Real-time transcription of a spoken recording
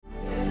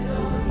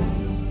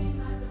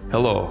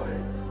Hello.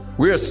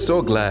 We are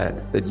so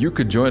glad that you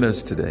could join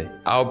us today.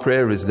 Our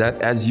prayer is that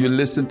as you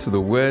listen to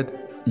the word,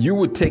 you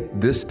would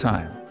take this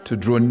time to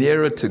draw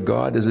nearer to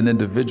God as an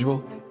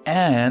individual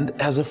and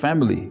as a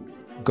family.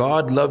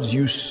 God loves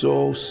you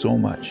so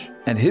much,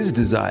 and His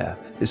desire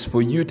is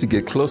for you to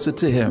get closer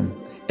to Him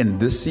in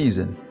this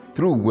season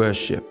through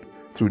worship,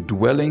 through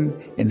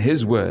dwelling in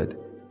His word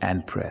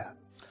and prayer.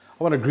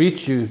 I want to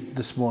greet you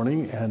this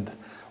morning, and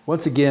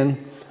once again,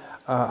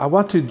 I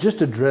want to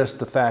just address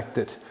the fact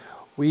that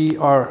we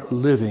are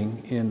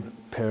living in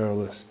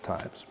perilous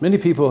times. Many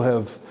people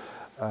have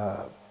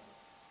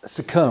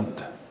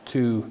succumbed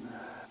to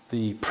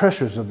the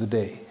pressures of the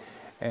day,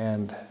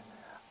 and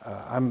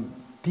I'm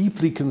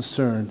deeply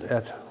concerned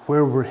at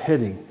where we're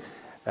heading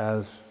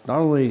as not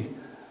only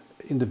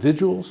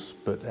individuals,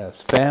 but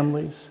as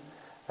families,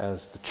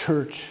 as the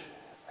church,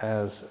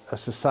 as a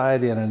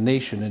society and a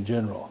nation in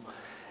general.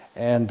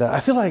 And I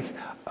feel like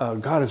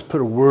God has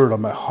put a word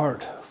on my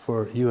heart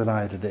for you and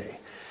I today.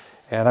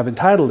 And I've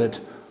entitled it,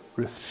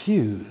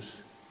 Refuse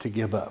to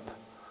Give Up.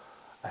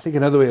 I think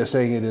another way of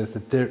saying it is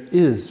that there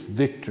is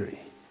victory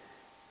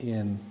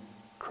in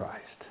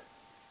Christ.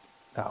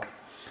 Now,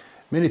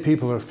 many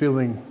people are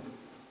feeling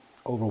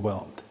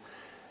overwhelmed.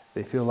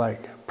 They feel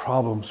like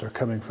problems are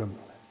coming from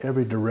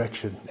every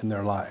direction in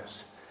their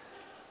lives.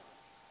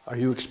 Are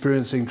you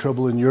experiencing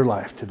trouble in your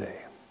life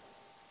today?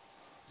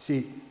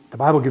 See, the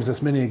Bible gives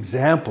us many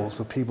examples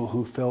of people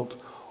who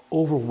felt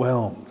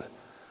overwhelmed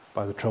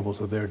by the troubles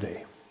of their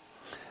day.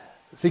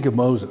 Think of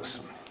Moses,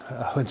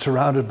 when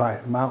surrounded by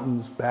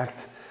mountains,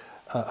 backed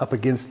up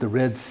against the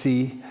Red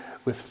Sea,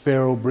 with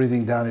Pharaoh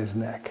breathing down his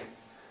neck.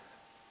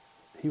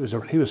 He was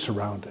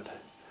surrounded.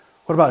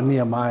 What about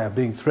Nehemiah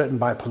being threatened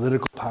by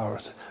political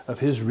powers of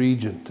his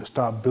region to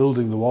stop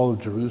building the wall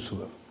of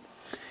Jerusalem?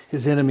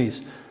 His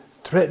enemies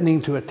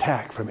threatening to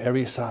attack from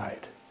every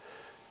side,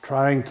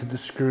 trying to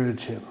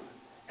discourage him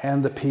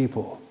and the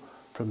people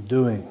from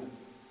doing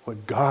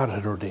what God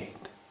had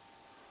ordained.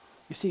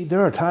 You see,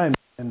 there are times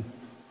when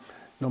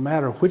no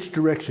matter which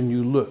direction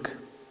you look,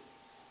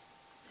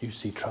 you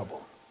see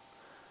trouble.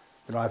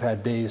 You know, I've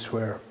had days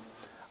where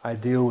I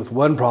deal with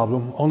one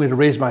problem only to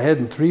raise my head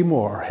and three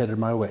more are headed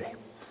my way.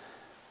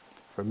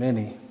 For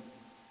many,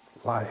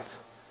 life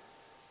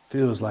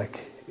feels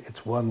like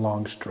it's one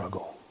long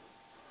struggle.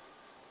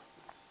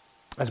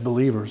 As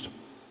believers,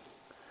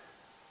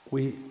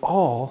 we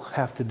all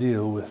have to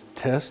deal with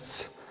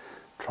tests,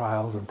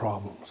 trials, and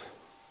problems.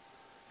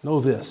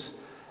 Know this,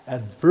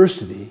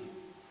 adversity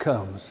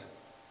comes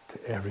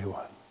to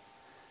everyone.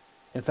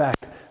 In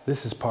fact,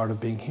 this is part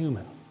of being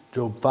human.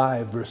 Job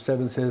 5 verse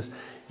 7 says,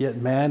 "Yet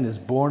man is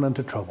born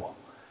unto trouble,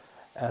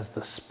 as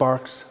the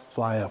sparks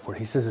fly upward."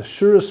 He says, as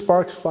sure as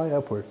sparks fly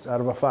upwards out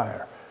of a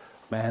fire,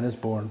 man is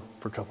born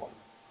for trouble.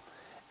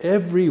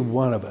 Every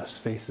one of us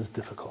faces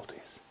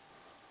difficulties,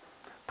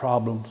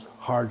 problems,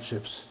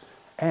 hardships,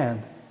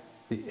 and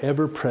the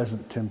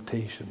ever-present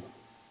temptation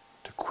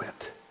to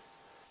quit.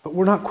 But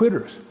we're not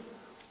quitters.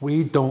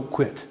 We don't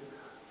quit.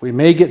 We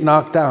may get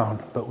knocked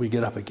down, but we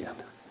get up again.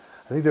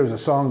 I think there was a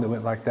song that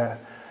went like that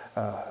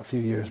a few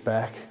years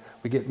back.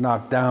 We get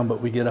knocked down,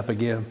 but we get up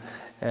again.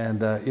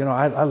 And,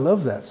 I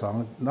love that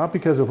song, not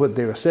because of what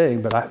they were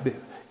saying, but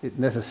it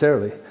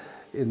necessarily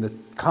in the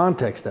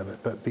context of it,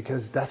 but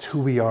because that's who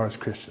we are as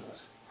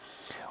Christians.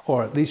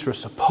 Or at least we're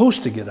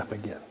supposed to get up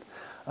again.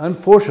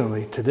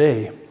 Unfortunately,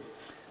 today,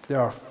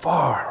 there are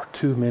far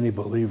too many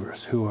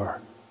believers who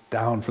are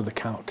down for the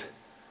count.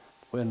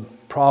 When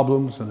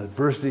problems and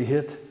adversity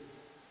hit,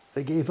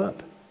 they gave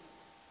up.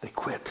 They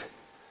quit.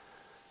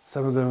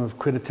 Some of them have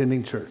quit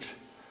attending church.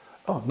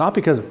 Oh, not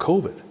because of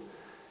COVID.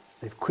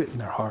 They've quit in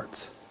their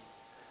hearts.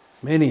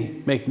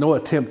 Many make no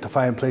attempt to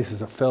find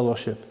places of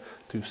fellowship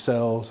through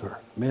cells or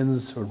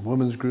men's or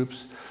women's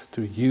groups,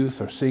 through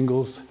youth or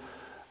singles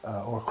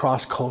or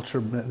cross-culture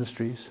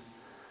ministries.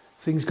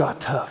 Things got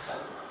tough.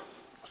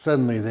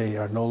 Suddenly they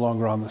are no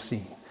longer on the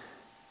scene.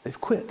 They've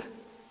quit.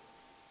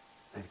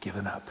 They've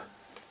given up.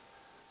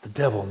 The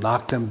devil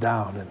knocked them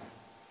down and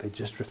they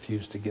just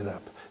refuse to get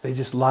up. They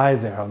just lie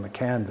there on the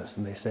canvas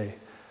and they say,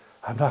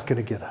 I'm not going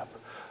to get up.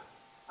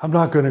 I'm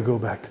not going to go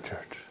back to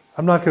church.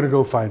 I'm not going to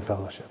go find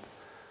fellowship.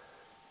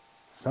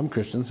 Some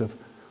Christians have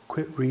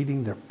quit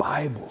reading their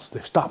Bibles.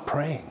 They've stopped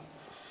praying.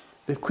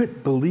 They've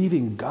quit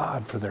believing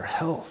God for their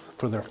health,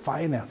 for their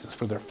finances,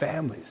 for their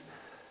families.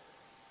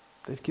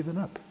 They've given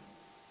up.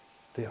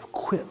 They have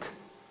quit.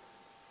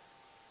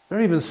 There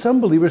are even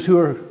some believers who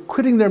are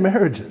quitting their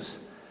marriages.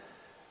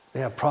 They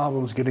have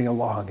problems getting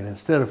along, and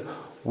instead of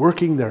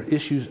working their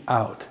issues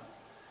out,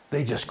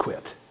 they just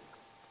quit.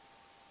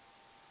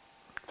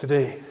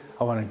 Today,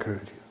 I want to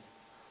encourage you.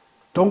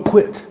 Don't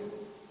quit.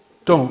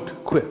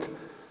 Don't quit.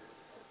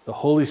 The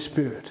Holy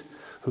Spirit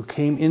who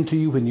came into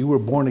you when you were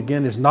born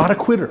again is not a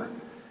quitter.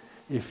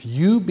 If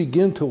you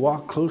begin to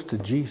walk close to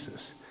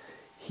Jesus,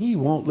 He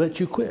won't let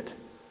you quit.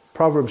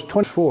 Proverbs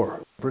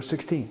 24, verse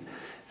 16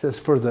 says,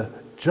 "For the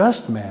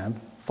just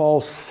man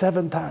falls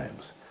 7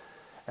 times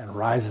and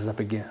rises up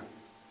again,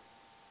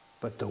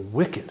 but the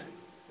wicked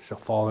shall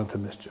fall into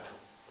mischief."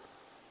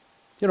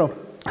 You know,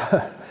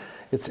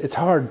 it's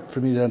hard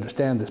for me to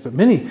understand this, but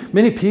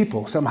many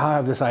people somehow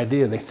have this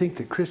idea. They think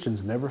that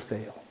Christians never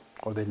fail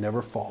or they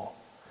never fall.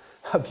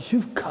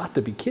 You've got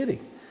to be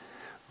kidding.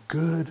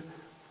 Good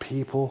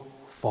people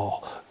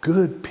fall.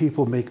 Good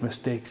people make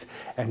mistakes,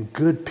 and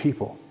good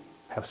people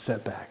have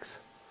setbacks.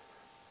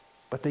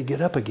 But they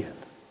get up again.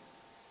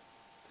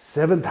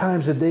 7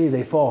 times a day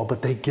they fall,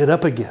 but they get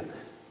up again.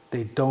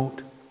 They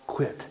don't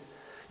quit.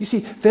 You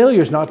see,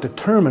 failure is not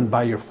determined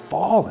by your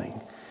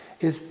falling.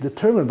 It's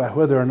determined by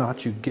whether or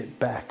not you get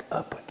back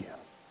up again.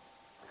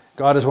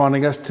 God is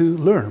wanting us to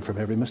learn from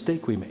every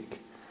mistake we make.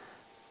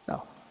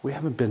 Now, we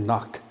haven't been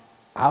knocked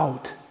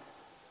out,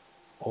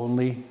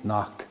 only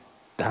knocked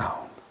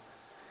down.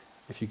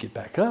 If you get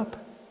back up,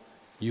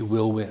 you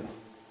will win.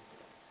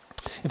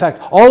 In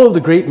fact, all of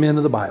the great men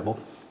of the Bible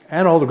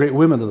and all the great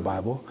women of the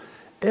Bible,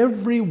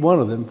 every one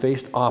of them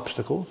faced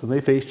obstacles and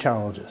they faced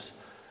challenges.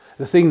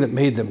 The thing that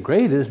made them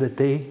great is that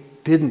they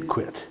didn't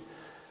quit.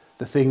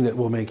 The thing that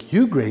will make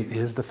you great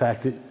is the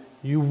fact that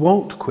you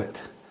won't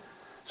quit.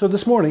 So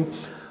this morning,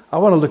 I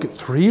want to look at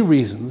 3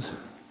 reasons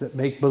that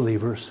make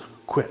believers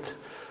quit.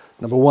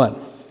 Number 1,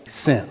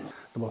 sin.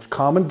 The most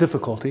common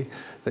difficulty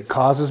that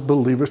causes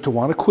believers to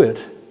want to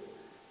quit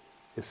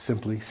is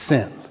simply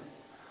sin.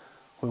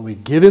 When we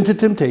give into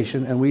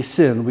temptation and we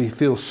sin, we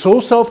feel so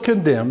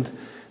self-condemned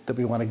that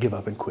we want to give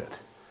up and quit.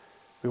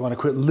 We want to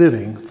quit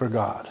living for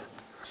God.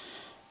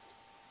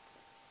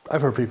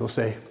 I've heard people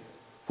say,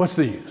 what's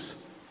the use?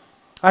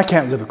 I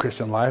can't live a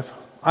Christian life.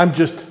 I'm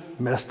just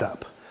messed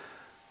up.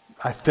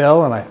 I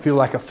fell and I feel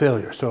like a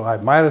failure, so I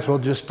might as well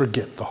just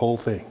forget the whole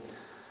thing.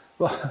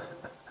 Well,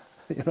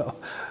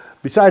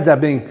 besides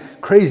that being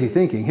crazy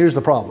thinking, here's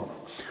the problem.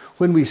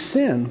 When we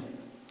sin,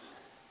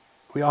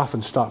 we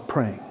often stop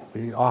praying.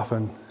 We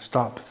often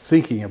stop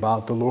thinking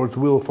about the Lord's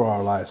will for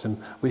our lives,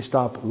 and we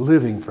stop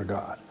living for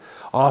God.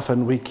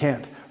 Often we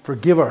can't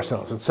forgive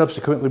ourselves, and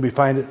subsequently we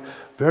find it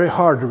very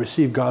hard to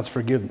receive God's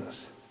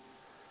forgiveness.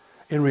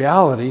 In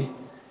reality,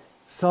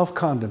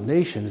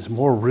 self-condemnation is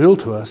more real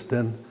to us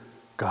than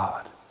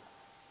God,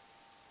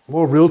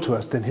 more real to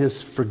us than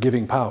His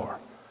forgiving power.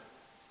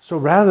 So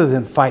rather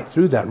than fight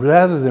through that,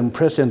 rather than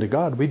press into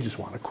God, we just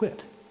want to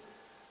quit.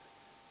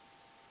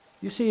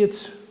 You see,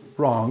 it's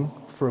wrong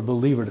for a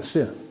believer to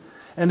sin.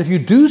 And if you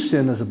do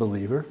sin as a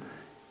believer,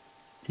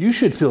 you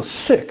should feel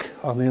sick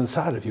on the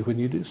inside of you when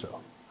you do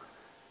so.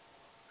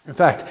 In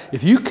fact,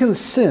 if you can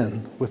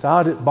sin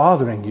without it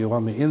bothering you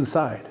on the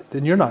inside,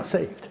 then you're not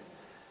saved.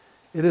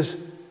 It is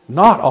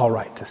not all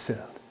right to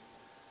sin.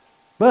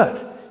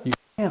 But you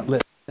can't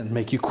let sin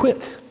make you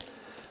quit.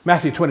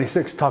 Matthew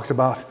 26 talks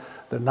about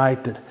the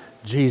night that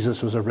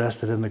Jesus was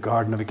arrested in the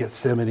Garden of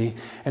Gethsemane,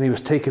 and he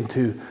was taken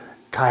to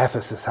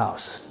Caiaphas'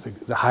 house,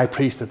 the high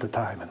priest at the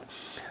time. And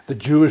the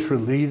Jewish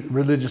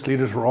religious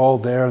leaders were all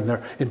there, and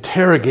they're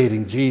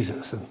interrogating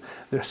Jesus, and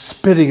they're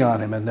spitting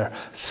on him, and they're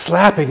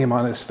slapping him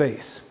on his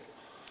face.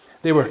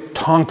 They were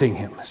taunting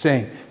him,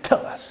 saying,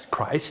 "Tell us,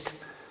 Christ,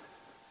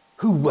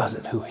 who was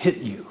it who hit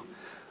you?"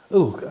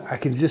 Oh, I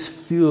can just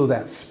feel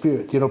that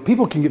spirit.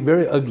 People can get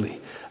very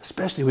ugly,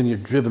 especially when you're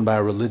driven by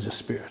a religious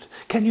spirit.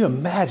 Can you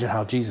imagine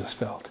how Jesus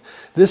felt?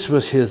 This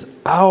was his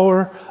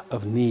hour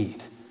of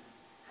need.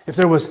 If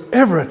there was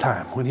ever a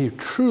time when he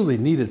truly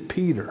needed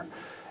Peter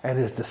and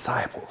his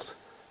disciples,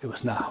 it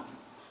was now.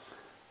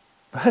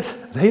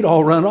 But they'd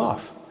all run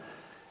off.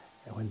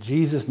 And when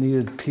Jesus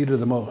needed Peter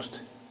the most,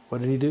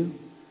 what did he do?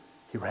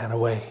 He ran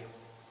away.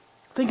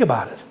 Think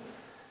about it.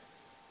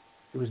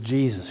 It was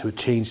Jesus who had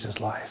changed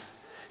his life.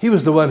 He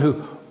was the one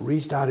who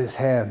reached out his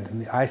hand in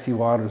the icy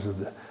waters of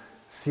the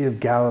Sea of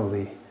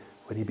Galilee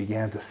when he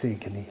began to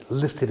sink, and he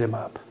lifted him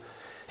up.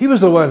 He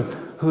was the one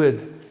who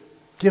had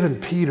given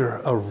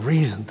Peter a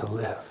reason to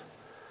live.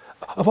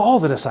 Of all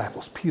the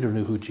disciples, Peter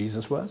knew who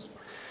Jesus was.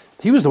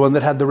 He was the one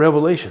that had the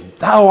revelation.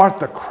 "Thou art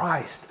the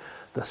Christ,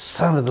 the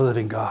Son of the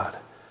living God."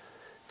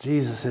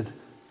 Jesus had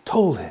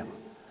told him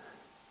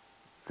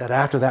that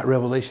after that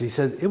revelation, he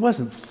said, it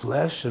wasn't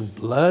flesh and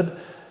blood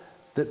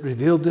that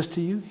revealed this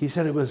to you. He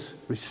said it was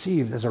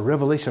received as a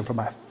revelation from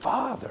my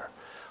Father.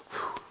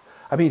 Whew.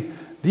 I mean,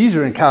 these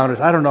are encounters.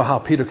 I don't know how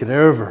Peter could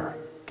ever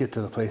get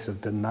to the place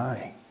of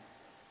denying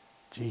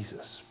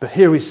Jesus. But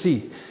here we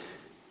see,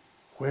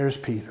 where's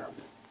Peter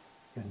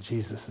in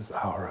Jesus'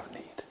 hour of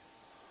need?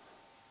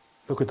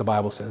 Look what the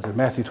Bible says. In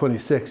Matthew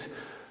 26,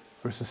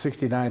 verses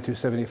 69 through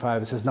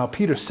 75, it says, "Now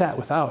Peter sat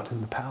without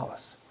in the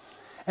palace,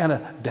 and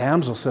a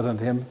damsel said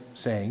unto him,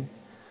 saying,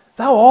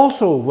 Thou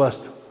also wast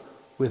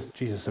with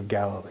Jesus of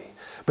Galilee.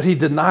 But he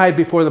denied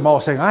before them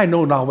all, saying, I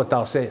know not what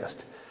thou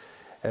sayest.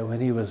 And when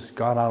he was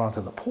gone out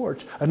onto the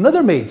porch,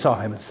 another maid saw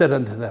him and said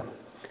unto them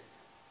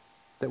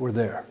that were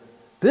there,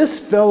 This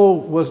fellow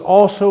was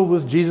also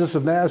with Jesus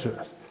of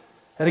Nazareth.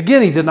 And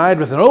again he denied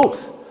with an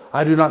oath,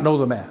 I do not know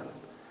the man.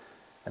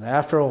 And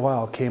after a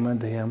while came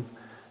unto him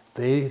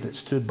they that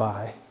stood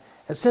by,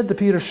 and said to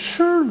Peter,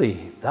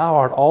 Surely thou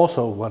art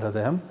also one of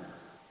them,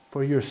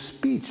 for your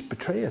speech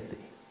betrayeth thee.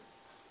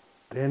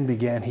 Then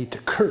began he to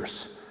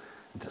curse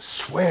and to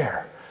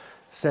swear,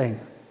 saying,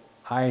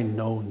 I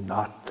know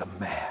not the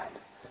man.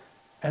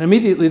 And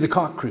immediately the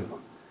cock crew.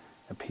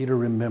 And Peter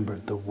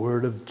remembered the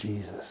word of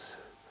Jesus,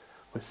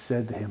 which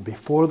said to him,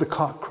 before the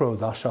cock crow,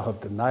 thou shalt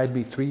have denied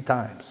me 3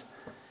 times.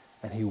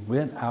 And he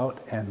went out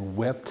and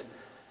wept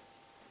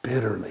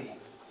bitterly.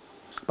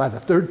 By the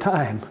 3rd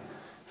time,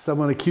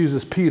 someone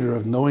accuses Peter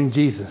of knowing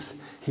Jesus.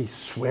 He's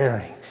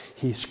swearing.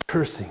 He's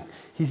cursing.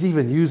 He's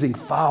even using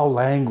foul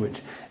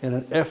language in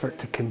an effort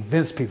to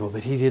convince people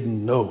that he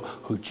didn't know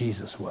who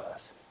Jesus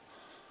was.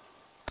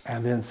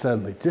 And then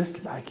suddenly,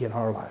 just like in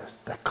our lives,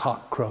 the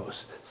cock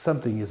crows.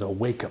 Something is a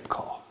wake-up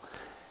call.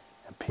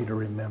 And Peter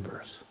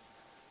remembers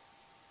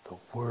the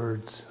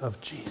words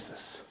of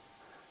Jesus.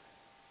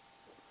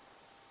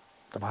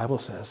 The Bible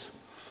says,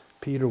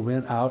 Peter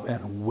went out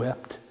and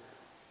wept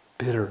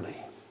bitterly.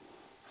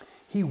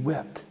 He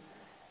wept.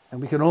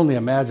 And we can only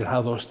imagine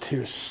how those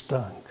tears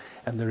stung,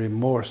 and the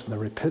remorse and the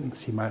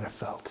repentance he might have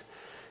felt.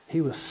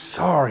 He was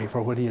sorry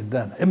for what he had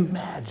done.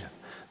 Imagine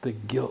the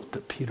guilt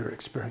that Peter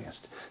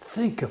experienced.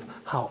 Think of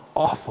how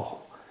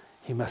awful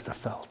he must have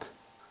felt.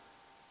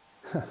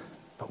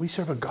 But we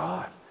serve a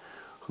God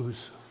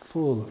who's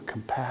full of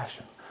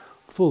compassion,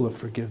 full of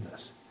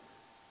forgiveness.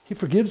 He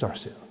forgives our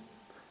sin.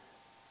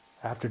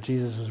 After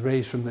Jesus was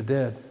raised from the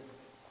dead,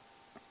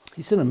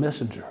 he sent a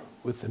messenger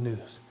with the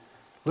news.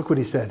 Look what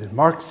he said in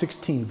Mark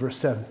 16, verse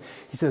 7.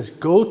 He says,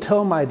 go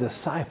tell my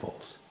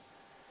disciples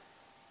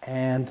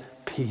and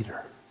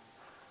Peter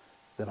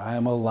that I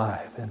am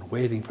alive and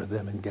waiting for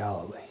them in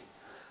Galilee.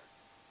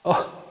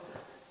 Oh,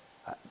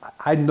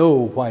 I know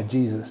why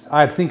Jesus,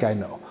 I think I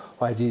know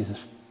why Jesus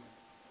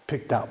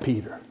picked out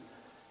Peter.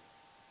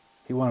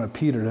 He wanted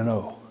Peter to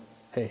know,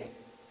 hey,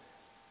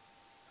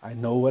 I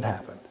know what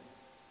happened.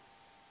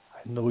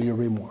 I know your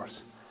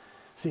remorse.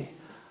 See,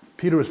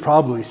 Peter was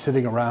probably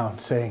sitting around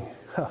saying,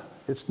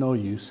 it's no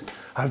use.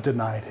 I've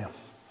denied him.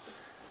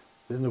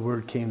 Then the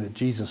word came that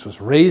Jesus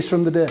was raised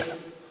from the dead.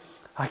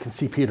 I can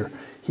see Peter.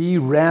 He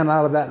ran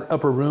out of that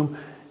upper room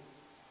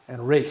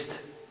and raced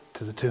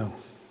to the tomb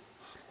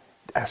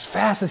as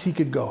fast as he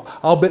could go.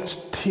 I'll bet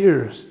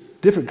tears,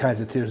 different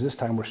kinds of tears this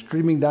time, were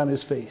streaming down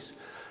his face,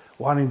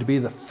 wanting to be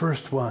the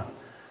first one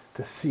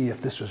to see if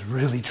this was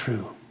really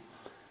true.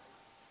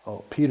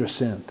 Oh, Peter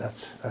sinned,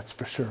 that's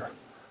for sure.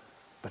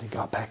 But he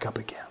got back up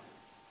again.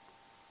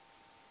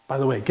 By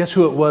the way, guess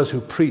who it was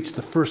who preached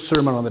the first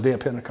sermon on the day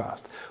of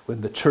Pentecost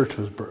when the church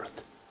was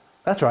birthed?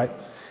 That's right.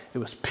 It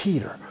was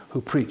Peter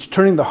who preached,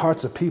 turning the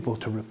hearts of people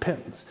to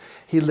repentance.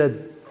 He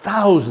led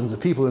thousands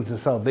of people into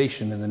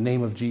salvation in the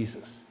name of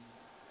Jesus.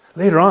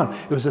 Later on,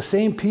 it was the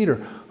same Peter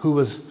who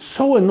was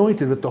so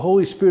anointed with the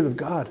Holy Spirit of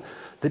God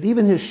that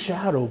even his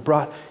shadow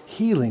brought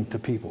healing to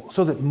people,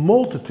 so that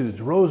multitudes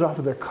rose off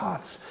of their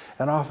cots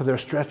and off of their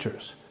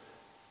stretchers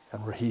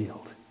and were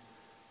healed.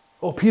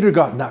 Oh, Peter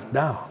got knocked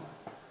down,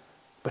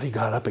 but he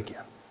got up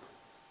again.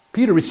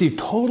 Peter received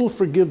total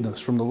forgiveness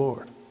from the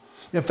Lord.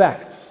 In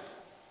fact,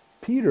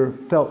 Peter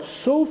felt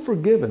so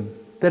forgiven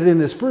that in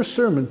his first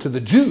sermon to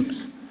the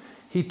Jews,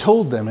 he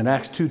told them in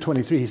Acts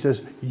 2:23, he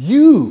says,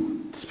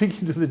 you,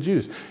 speaking to the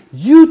Jews,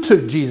 you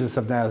took Jesus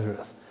of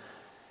Nazareth,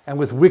 and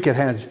with wicked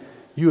hands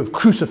you have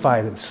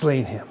crucified and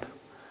slain him.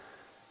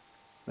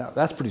 Now,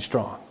 that's pretty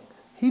strong.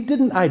 He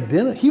didn't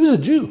identify. He was a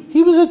Jew.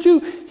 He was a Jew.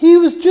 He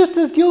was just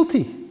as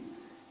guilty.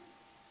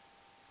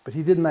 But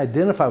he didn't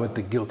identify with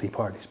the guilty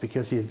parties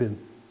because he had been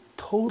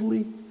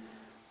totally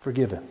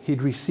forgiven.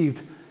 He'd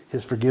received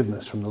his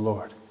forgiveness from the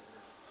Lord.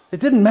 It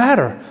didn't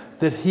matter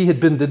that he had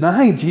been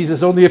denying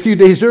Jesus only a few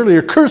days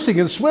earlier, cursing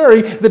and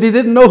swearing that he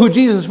didn't know who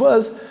Jesus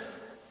was.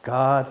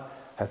 God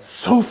had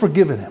so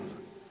forgiven him.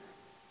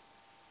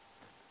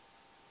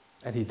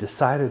 And he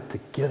decided to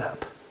get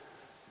up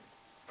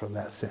from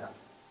that sin.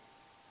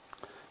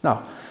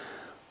 Now,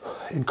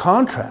 in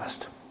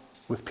contrast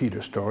with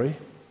Peter's story,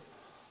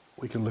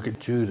 we can look at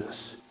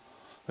Judas.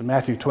 In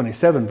Matthew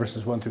 27,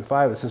 verses 1 through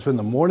 5, it says, when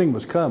the morning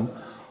was come,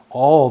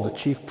 all the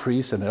chief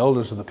priests and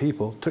elders of the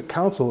people took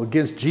counsel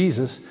against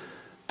Jesus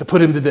to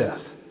put him to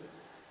death.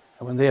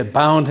 And when they had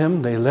bound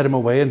him, they led him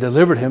away and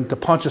delivered him to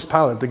Pontius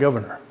Pilate, the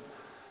governor.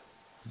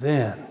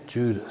 Then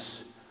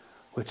Judas,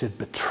 which had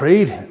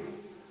betrayed him,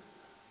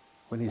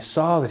 when he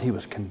saw that he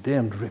was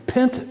condemned,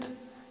 repented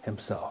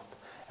himself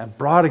and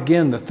brought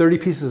again the 30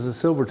 pieces of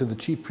silver to the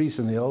chief priests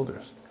and the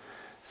elders,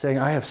 saying,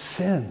 I have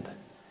sinned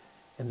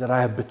in that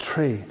I have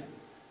betrayed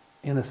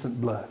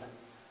innocent blood.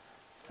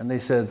 And they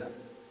said,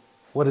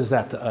 what is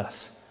that to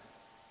us?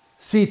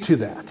 See to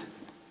that.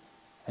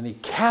 And he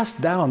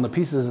cast down the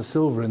pieces of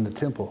silver in the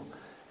temple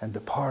and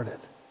departed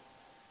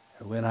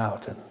and went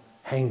out and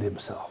hanged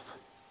himself.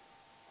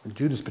 When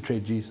Judas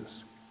betrayed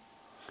Jesus,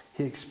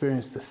 he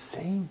experienced the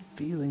same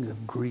feelings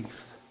of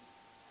grief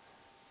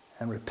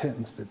and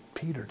repentance that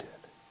Peter did.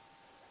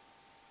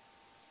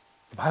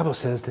 The Bible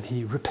says that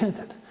he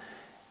repented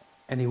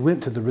and he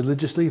went to the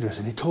religious leaders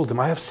and he told them,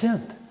 I have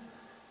sinned.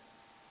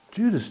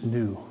 Judas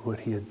knew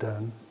what he had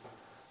done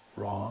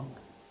wrong,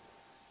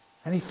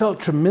 and he felt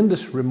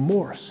tremendous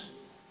remorse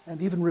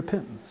and even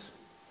repentance.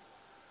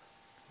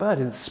 But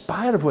in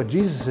spite of what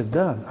Jesus had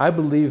done, I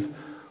believe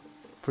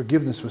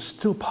forgiveness was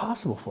still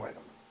possible for him.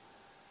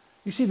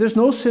 You see, there's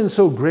no sin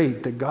so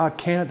great that God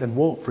can't and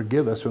won't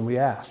forgive us when we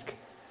ask.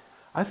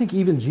 I think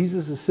even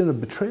Jesus' sin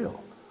of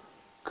betrayal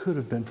could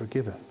have been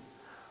forgiven.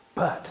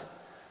 But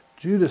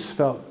Judas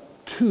felt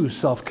too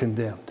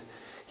self-condemned.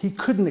 He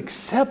couldn't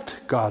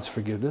accept God's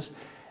forgiveness,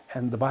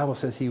 and the Bible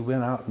says he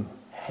went out and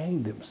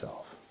hanged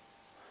himself.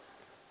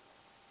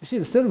 You see,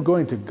 instead of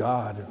going to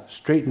God and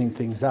straightening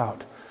things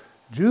out,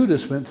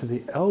 Judas went to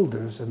the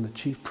elders and the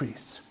chief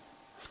priests.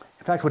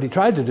 In fact, what he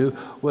tried to do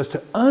was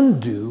to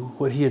undo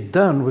what he had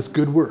done with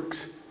good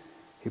works.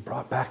 He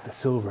brought back the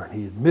silver and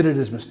he admitted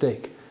his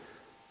mistake.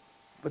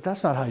 But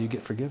that's not how you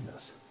get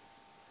forgiveness.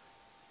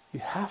 You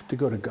have to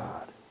go to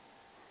God.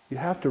 You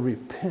have to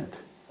repent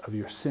of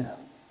your sin.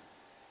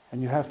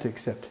 And you have to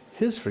accept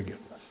his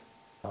forgiveness.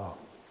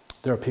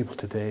 There are people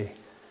today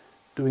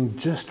doing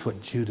just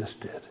what Judas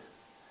did.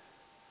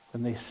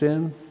 When they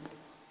sin,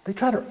 they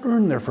try to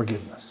earn their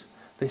forgiveness.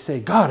 They say,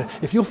 God,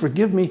 if you'll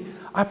forgive me,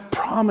 I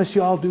promise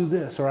you I'll do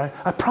this, or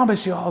I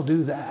promise you I'll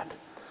do that.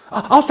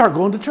 I'll start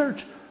going to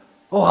church.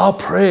 Oh, I'll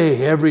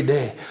pray every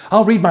day.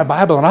 I'll read my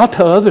Bible and I'll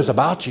tell others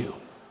about you.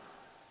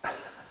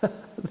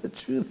 The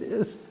truth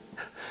is,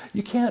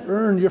 you can't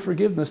earn your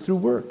forgiveness through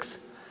works.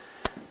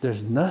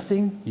 There's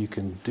nothing you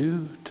can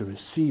do to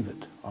receive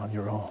it on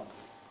your own.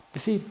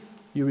 You see,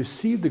 you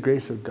receive the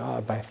grace of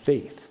God by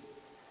faith.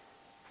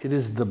 It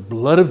is the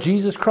blood of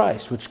Jesus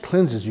Christ which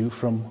cleanses you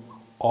from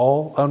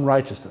all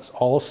unrighteousness,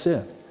 all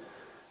sin,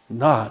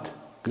 not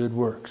good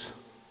works.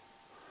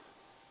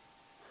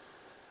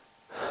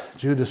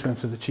 Judas went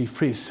to the chief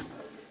priests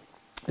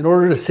in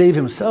order to save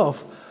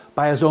himself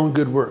by his own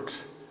good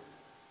works.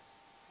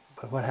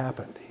 But what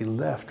happened? He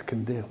left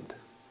condemned.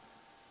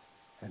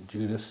 And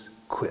Judas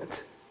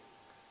quit.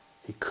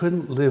 He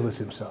couldn't live with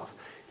himself.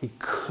 He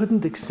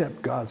couldn't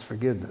accept God's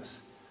forgiveness.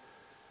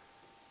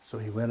 So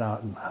he went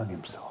out and hung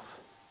himself.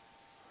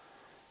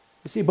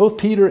 You see, both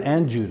Peter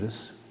and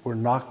Judas were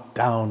knocked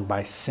down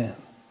by sin.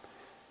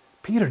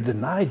 Peter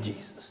denied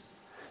Jesus.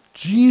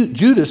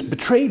 Judas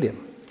betrayed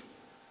him.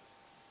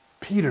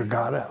 Peter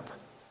got up.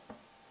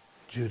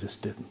 Judas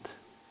didn't.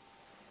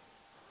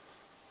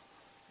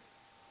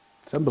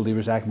 Some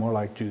believers act more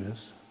like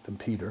Judas than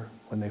Peter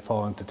when they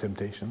fall into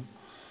temptation.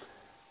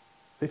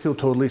 They feel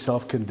totally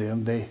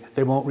self-condemned.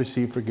 They won't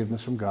receive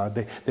forgiveness from God.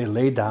 They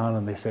lay down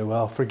and they say,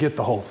 well, forget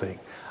the whole thing.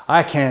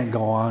 I can't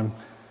go on.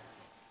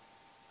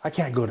 I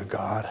can't go to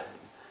God.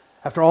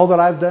 After all that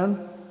I've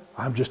done,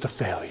 I'm just a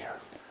failure.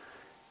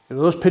 You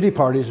know, those pity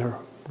parties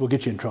will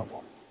get you in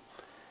trouble.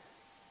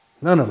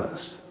 None of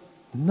us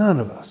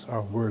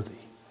are worthy.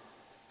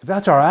 If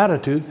that's our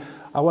attitude,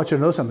 I want you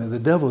to know something. The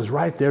devil is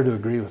right there to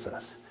agree with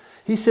us.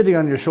 He's sitting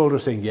on your shoulder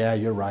saying, yeah,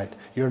 you're right.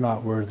 You're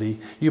not worthy.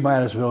 You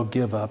might as well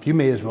give up. You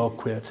may as well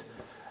quit.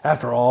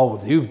 After all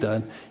what you've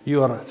done,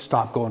 you ought to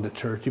stop going to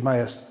church. You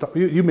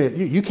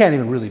can't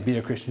even really be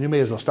a Christian. You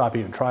may as well stop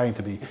even trying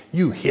to be.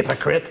 You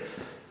hypocrite.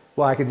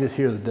 Well, I can just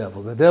hear the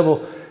devil. The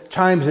devil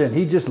chimes in.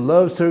 He just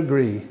loves to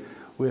agree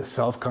with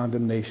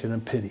self-condemnation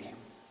and pity.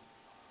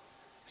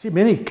 See,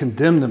 many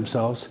condemn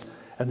themselves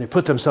and they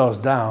put themselves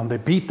down. They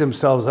beat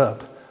themselves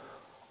up.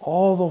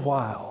 All the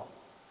while,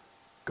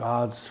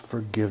 God's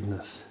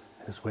forgiveness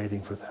is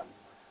waiting for them.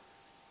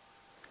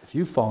 If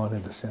you've fallen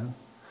into sin,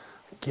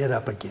 get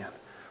up again.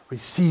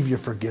 Receive your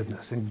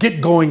forgiveness and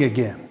get going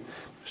again.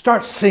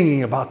 Start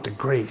singing about the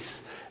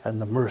grace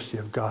and the mercy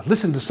of God.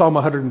 Listen to Psalm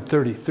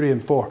 133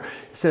 and 4.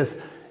 It says,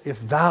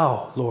 if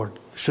thou, Lord,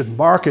 should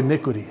mark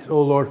iniquities,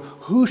 O Lord,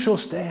 who shall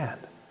stand?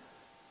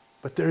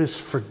 But there is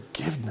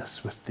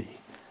forgiveness with thee.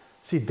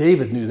 See,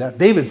 David knew that.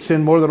 David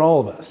sinned more than all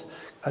of us.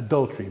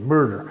 Adultery,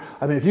 murder.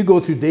 I mean, if you go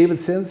through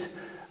David's sins,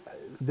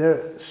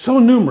 they're so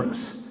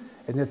numerous,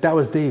 and yet that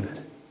was David.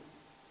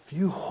 If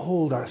you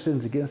hold our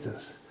sins against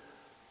us,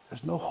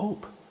 there's no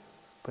hope,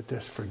 but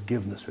there's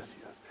forgiveness with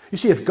you. You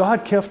see, if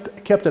God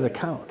kept an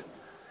account,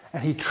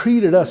 and he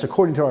treated us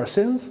according to our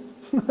sins,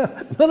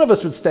 none of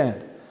us would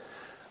stand.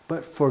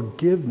 But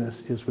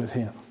forgiveness is with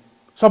him.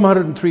 Psalm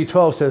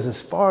 103:12 says,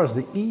 as far as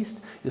the east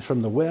is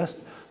from the west,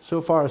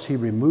 so far as he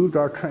removed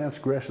our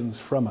transgressions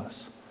from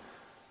us.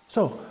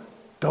 So,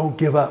 don't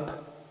give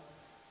up.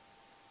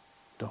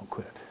 Don't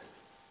quit.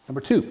 Number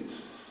two,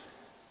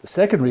 the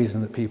second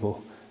reason that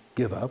people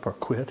give up or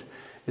quit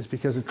is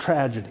because of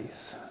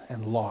tragedies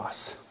and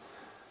loss.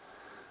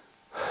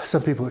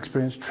 Some people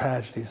experience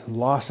tragedies and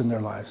loss in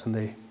their lives, and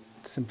they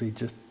simply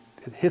just,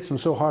 it hits them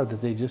so hard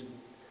that they just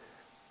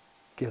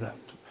get up.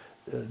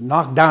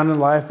 Knocked down in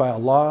life by a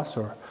loss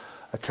or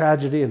a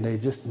tragedy, and they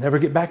just never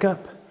get back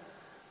up.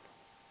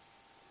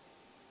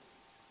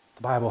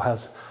 The Bible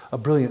has a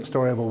brilliant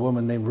story of a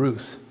woman named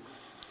Ruth.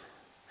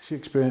 She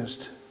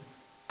experienced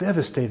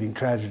devastating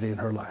tragedy in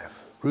her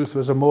life. Ruth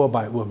was a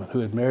Moabite woman who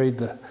had married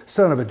the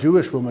son of a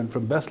Jewish woman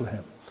from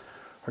Bethlehem.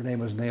 Her name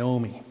was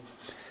Naomi.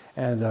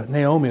 And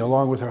Naomi,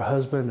 along with her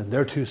husband and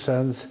their two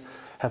sons,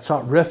 had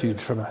sought refuge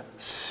from a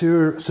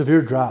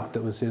severe drought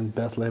that was in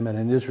Bethlehem and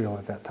in Israel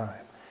at that time.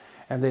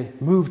 And they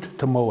moved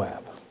to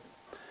Moab.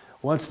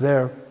 Once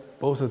there,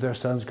 both of their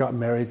sons got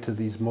married to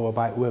these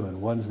Moabite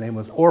women. One's name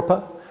was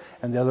Orpah,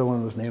 and the other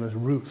one was named as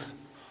Ruth.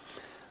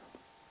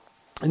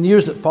 In the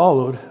years that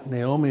followed,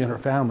 Naomi and her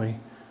family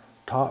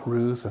taught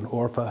Ruth and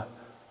Orpah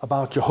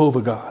about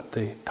Jehovah God.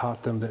 They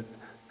taught them that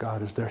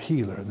God is their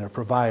healer and their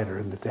provider,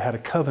 and that they had a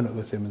covenant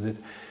with him, and that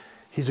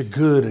he's a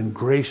good and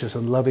gracious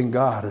and loving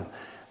God, and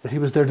that he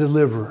was their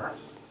deliverer.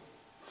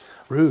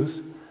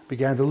 Ruth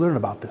began to learn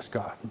about this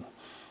God. And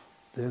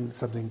then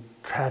something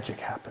tragic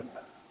happened.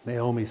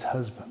 Naomi's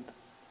husband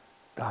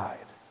died.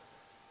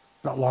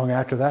 Not long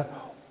after that,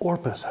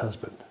 Orpah's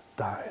husband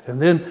died.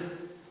 And then,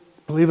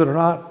 believe it or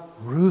not,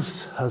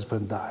 Ruth's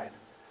husband died.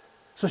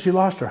 So she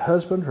lost her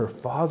husband, her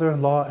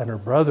father-in-law, and her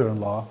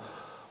brother-in-law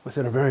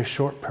within a very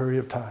short period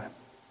of time.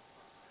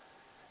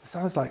 It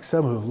sounds like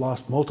some who have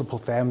lost multiple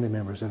family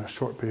members in a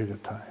short period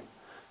of time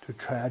to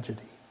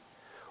tragedy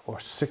or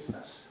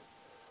sickness,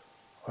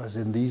 or as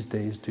in these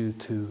days, due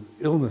to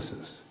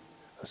illnesses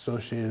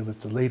associated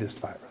with the latest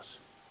virus.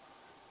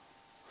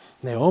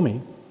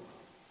 Naomi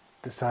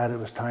decided it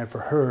was time for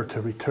her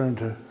to return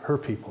to her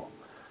people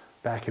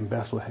back in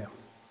Bethlehem.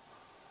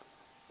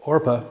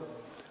 Orpah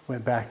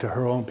went back to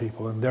her own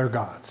people and their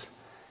gods.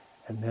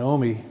 And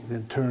Naomi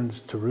then turns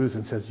to Ruth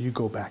and says, you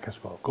go back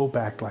as well. Go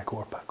back like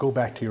Orpah. Go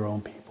back to your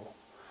own people.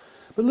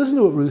 But listen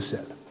to what Ruth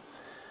said.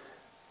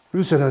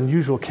 Ruth's an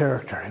unusual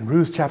character. In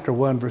Ruth chapter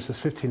 1, verses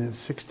 15 and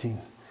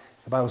 16,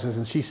 the Bible says,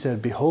 and she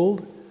said,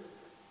 behold,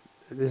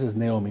 this is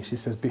Naomi, she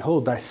says,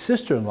 behold, thy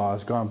sister-in-law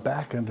has gone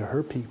back unto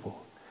her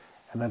people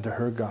and unto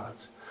her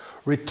gods.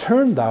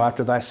 Return thou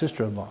after thy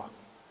sister-in-law.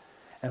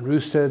 And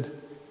Ruth said,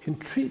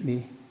 entreat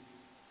me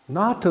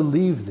not to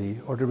leave thee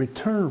or to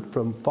return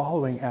from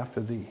following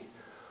after thee.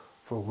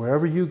 For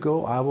wherever you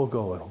go, I will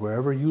go, and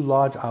wherever you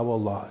lodge, I will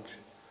lodge.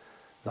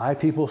 Thy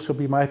people shall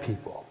be my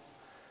people,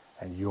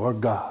 and your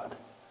God,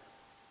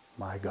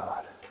 my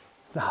God.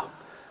 Now,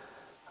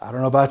 I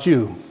don't know about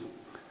you,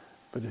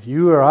 but if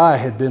you or I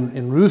had been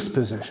in Ruth's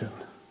position,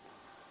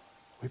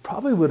 we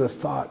probably would have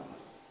thought,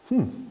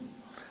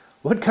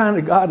 what kind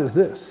of God is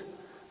this?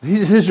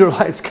 These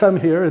Israelites come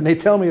here and they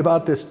tell me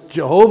about this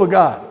Jehovah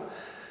God.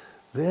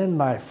 Then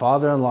my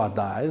father-in-law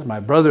dies,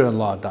 my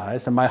brother-in-law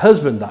dies, and my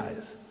husband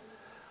dies.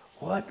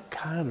 What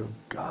kind of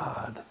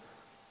God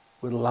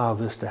would allow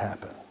this to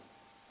happen?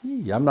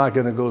 I'm not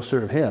going to go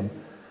serve him.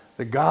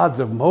 The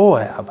gods of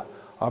Moab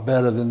are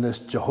better than this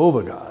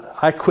Jehovah God.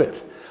 I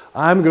quit.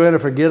 I'm going to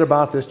forget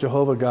about this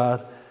Jehovah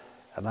God,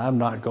 and I'm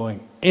not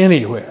going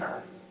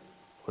anywhere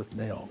with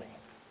Naomi.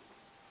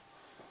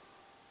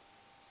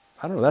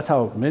 I don't know, that's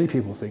how many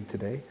people think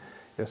today.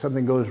 If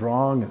something goes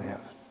wrong and they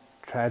have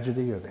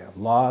tragedy or they have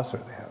loss or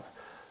they have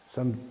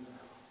some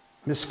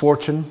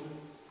misfortune,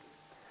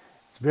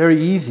 it's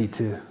very easy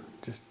to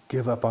just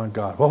give up on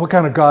God. Well, what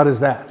kind of God is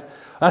that?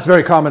 That's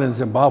very common in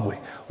Zimbabwe.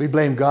 We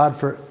blame God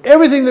for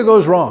everything that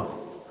goes wrong.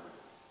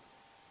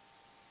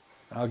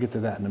 I'll get to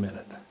that in a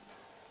minute.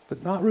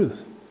 But not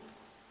Ruth.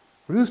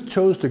 Ruth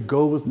chose to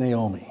go with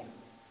Naomi.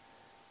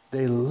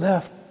 They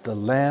left the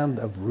land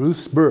of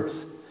Ruth's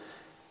birth.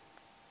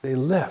 They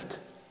left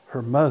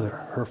her mother,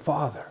 her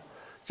father,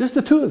 just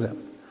the two of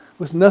them,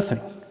 with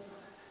nothing.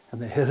 And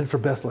they headed for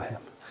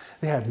Bethlehem.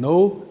 They had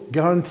no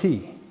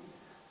guarantee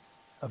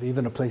of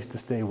even a place to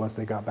stay once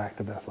they got back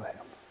to Bethlehem.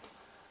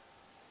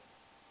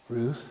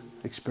 Ruth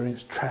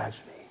experienced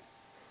tragedy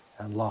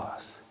and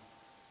loss,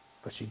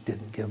 but she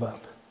didn't give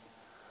up.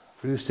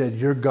 Ruth said,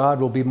 your God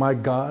will be my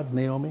God,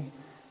 Naomi,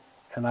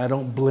 and I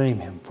don't blame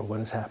him for what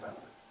has happened.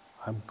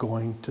 I'm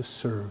going to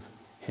serve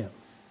him.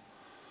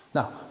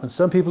 Now, when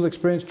some people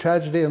experience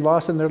tragedy and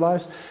loss in their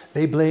lives,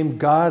 they blame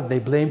God, they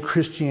blame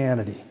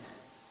Christianity,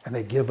 and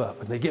they give up,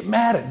 and they get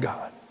mad at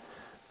God.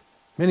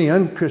 Many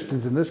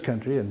un-Christians in this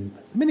country, and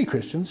many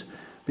Christians,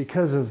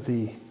 because of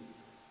the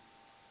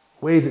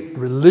way that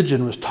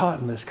religion was taught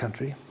in this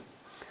country,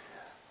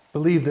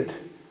 believe that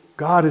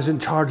God is in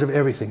charge of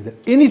everything, that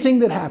anything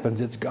that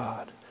happens, it's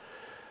God.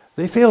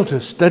 They fail to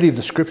study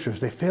the scriptures.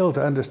 They fail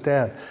to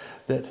understand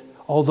that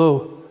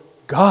although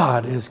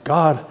God is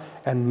God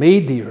and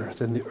made the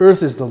earth, and the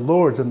earth is the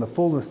Lord's and the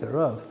fullness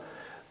thereof,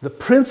 the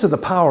prince of the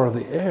power of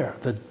the air,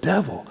 the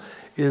devil,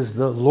 is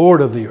the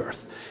Lord of the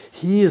earth.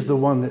 He is the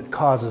one that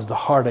causes the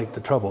heartache,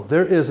 the trouble.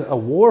 There is a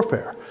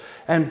warfare.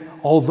 And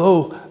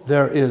although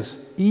there is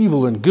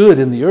evil and good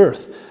in the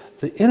earth,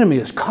 the enemy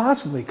is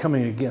constantly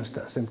coming against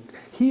us. And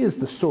he is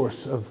the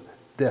source of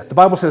death. The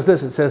Bible says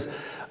this, it says,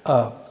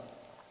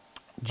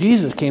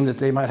 Jesus came that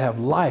they might have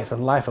life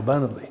and life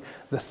abundantly.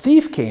 The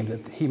thief came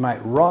that he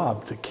might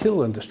rob, to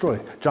kill, and destroy.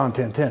 John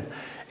 10:10.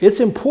 It's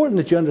important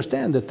that you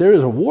understand that there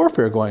is a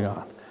warfare going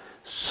on.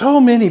 So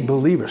many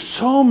believers,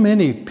 so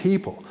many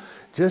people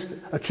just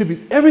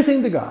attribute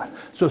everything to God.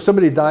 So if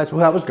somebody dies, well,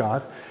 that was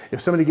God.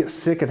 If somebody gets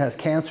sick and has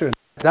cancer,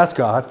 that's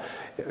God.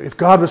 If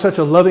God was such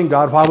a loving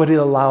God, why would he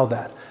allow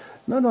that?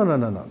 No.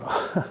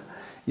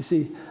 You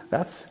see,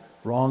 that's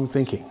wrong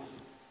thinking.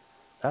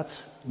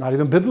 That's not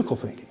even biblical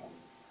thinking.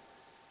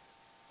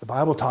 The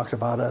Bible talks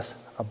about us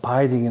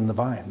abiding in the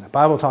vine. The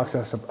Bible talks to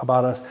us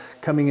about us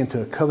coming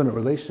into a covenant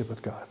relationship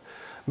with God.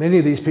 Many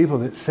of these people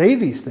that say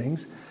these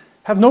things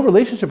have no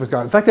relationship with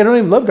God. In fact, they don't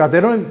even love God. They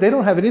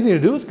don't have anything to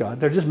do with God.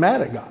 They're just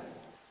mad at God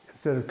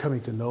instead of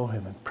coming to know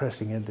him and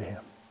pressing into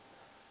him.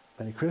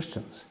 Many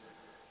Christians,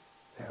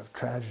 they have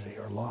tragedy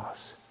or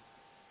loss.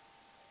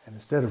 And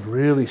instead of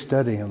really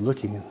studying and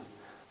looking and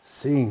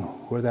seeing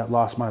where that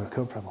loss might have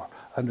come from, or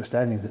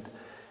understanding that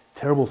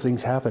terrible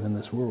things happen in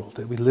this world,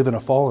 that we live in a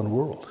fallen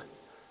world,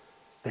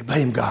 they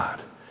blame God,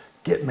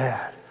 get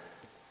mad,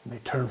 and they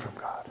turn from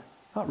God.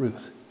 Not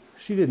Ruth.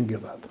 She didn't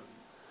give up.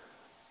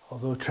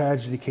 Although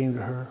tragedy came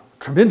to her,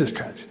 tremendous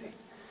tragedy,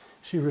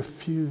 she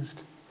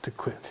refused to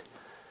quit.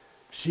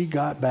 She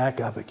got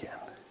back up again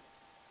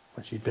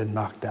when she'd been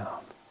knocked down.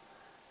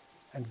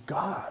 And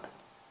God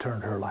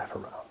turned her life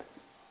around.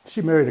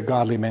 She married a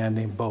godly man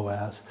named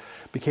Boaz,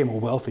 became a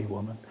wealthy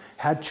woman,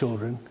 had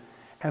children,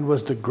 and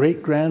was the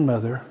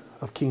great-grandmother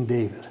of King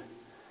David.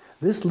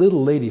 This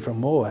little lady from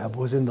Moab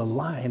was in the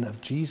line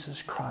of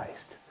Jesus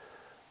Christ,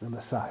 the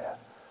Messiah,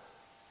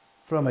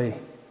 from a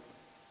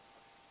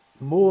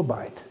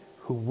Moabite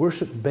who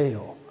worshiped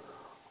Baal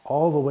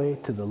all the way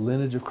to the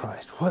lineage of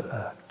Christ. What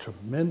a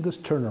tremendous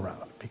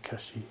turnaround,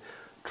 because she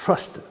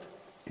trusted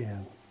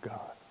in God.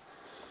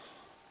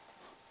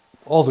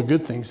 All the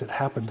good things that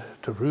happened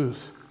to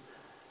Ruth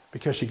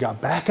because she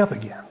got back up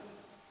again.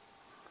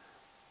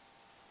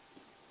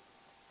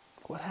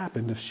 What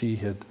happened if she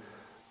had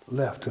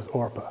left with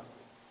Orpah?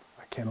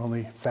 I can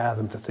only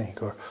fathom to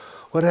think. Or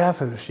what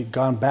happened if she'd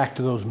gone back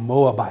to those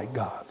Moabite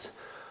gods?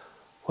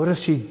 What if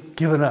she'd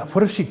given up?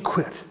 What if she'd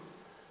quit?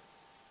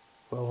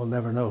 Well, we'll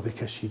never know,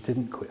 because she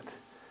didn't quit.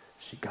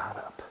 She got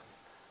up.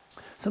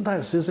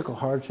 Sometimes physical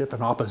hardship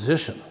and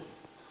opposition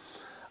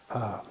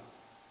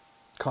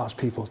cause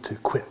people to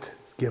quit,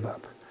 give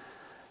up.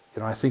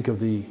 You know, I think of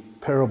the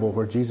parable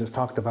where Jesus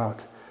talked about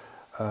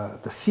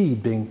the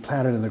seed being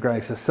planted in the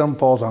ground. He says some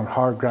falls on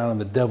hard ground and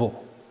the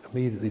devil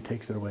immediately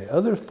takes it away.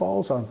 Others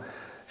falls on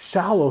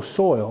shallow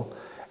soil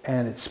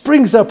and it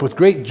springs up with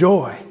great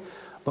joy.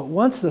 But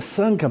once the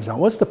sun comes on,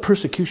 once the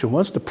persecution,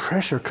 once the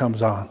pressure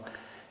comes on,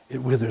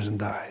 it withers and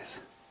dies.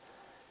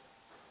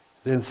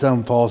 Then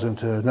some falls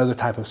into another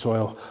type of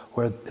soil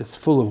where it's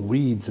full of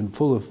weeds and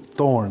full of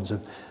thorns,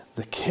 and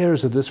the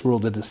cares of this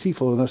world, the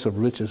deceitfulness of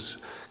riches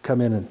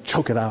come in and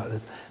choke it out. And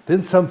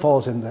then some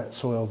falls in that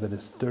soil that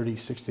is 30,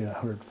 60, and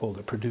 100-fold.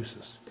 It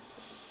produces.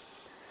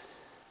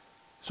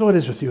 So it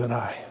is with you and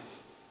I.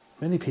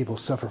 Many people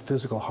suffer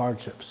physical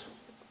hardships.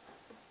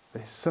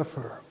 They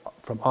suffer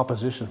from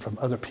opposition from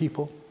other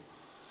people,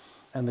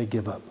 and they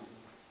give up.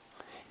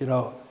 You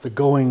know, the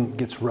going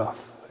gets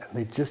rough, and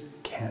they just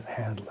can't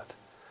handle it.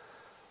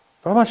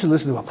 But I want you to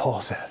listen to what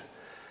Paul said.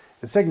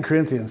 In 2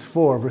 Corinthians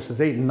 4, verses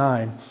 8 and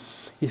 9,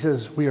 he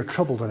says, we are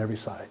troubled on every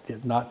side,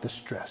 yet not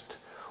distressed.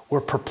 We're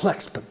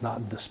perplexed, but not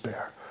in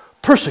despair.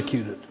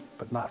 Persecuted,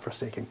 but not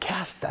forsaken.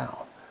 Cast down,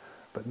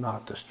 but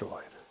not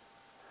destroyed.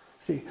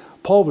 See,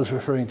 Paul was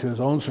referring to his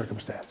own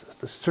circumstances,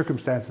 the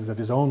circumstances of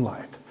his own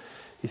life.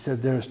 He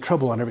said, there is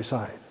trouble on every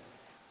side,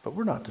 but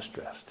we're not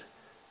distressed.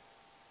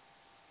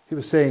 He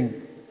was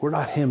saying, we're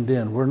not hemmed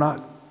in, we're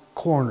not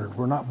cornered,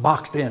 we're not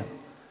boxed in.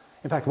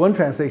 In fact, one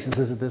translation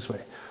says it this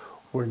way,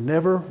 we're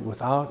never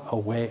without a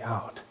way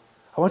out.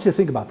 I want you to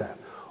think about that.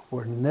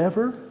 We're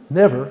never,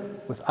 never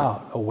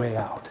without a way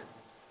out.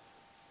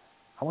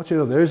 I want you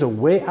to know there is a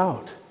way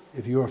out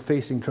if you are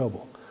facing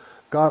trouble.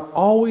 God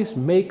always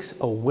makes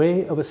a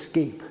way of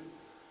escape,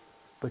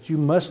 but you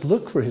must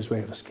look for his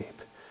way of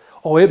escape.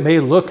 Oh, it may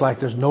look like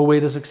there's no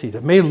way to succeed.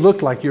 It may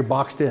look like you're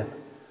boxed in,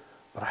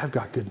 but I've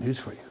got good news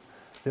for you.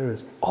 There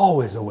is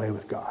always a way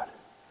with God.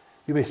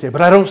 You may say, but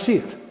I don't see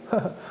it.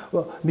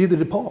 Well, neither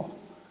did Paul.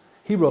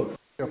 He wrote,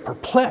 you're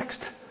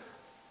perplexed,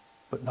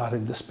 but not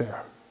in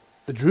despair.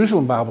 The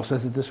Jerusalem Bible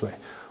says it this way,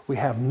 we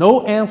have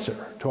no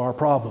answer to our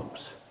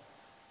problems,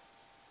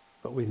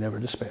 but we never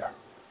despair.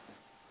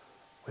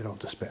 We don't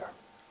despair.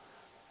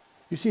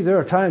 You see, there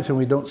are times when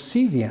we don't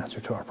see the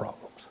answer to our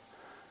problems,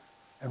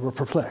 and we're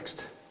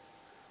perplexed.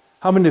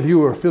 How many of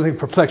you are feeling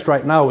perplexed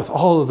right now with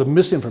all of the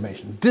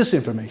misinformation,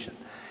 disinformation,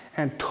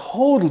 and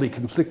totally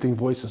conflicting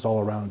voices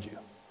all around you?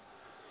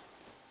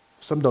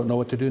 Some don't know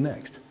what to do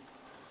next.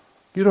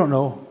 You don't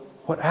know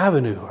what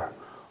avenue or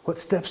what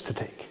steps to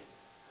take.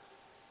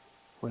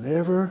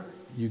 Whenever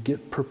you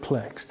get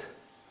perplexed,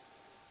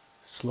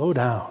 slow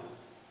down.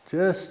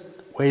 Just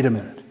wait a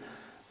minute.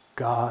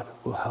 God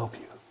will help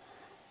you.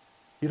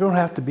 You don't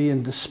have to be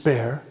in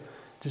despair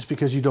just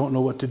because you don't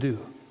know what to do.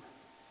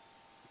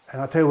 And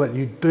I'll tell you what,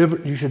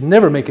 you should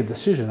never make a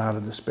decision out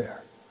of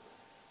despair.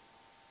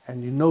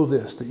 And you know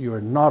this, that you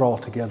are not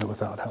altogether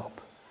without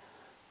help.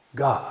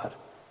 God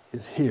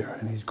is here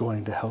and he's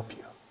going to help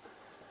you.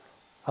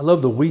 I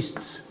love the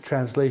Wuest's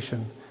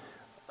translation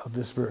of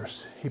this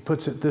verse. He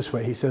puts it this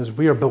way. He says,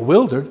 we are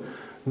bewildered,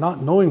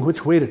 not knowing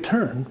which way to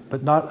turn,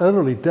 but not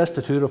utterly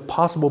destitute of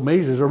possible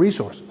measures or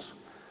resources.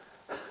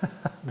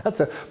 That's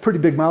a pretty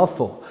big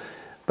mouthful.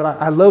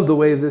 But I love the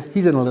way that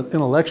he's an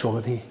intellectual,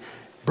 and he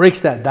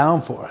breaks that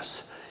down for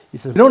us. He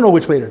says, we don't know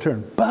which way to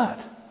turn, but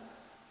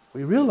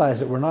we realize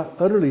that we're not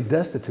utterly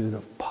destitute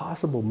of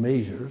possible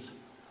measures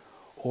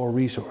or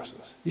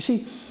resources. You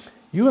see,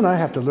 you and I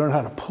have to learn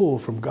how to pull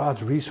from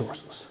God's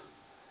resources.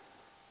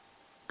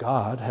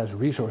 God has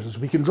resources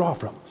we can draw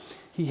from.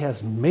 He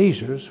has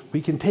measures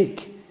we can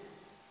take.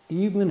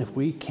 even if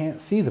we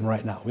can't see them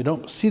right now. We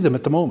don't see them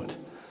at the moment.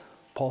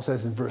 Paul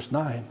says in verse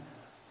 9,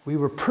 we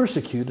were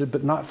persecuted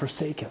but not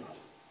forsaken.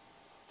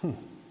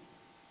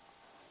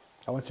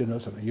 I want you to know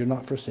something. You're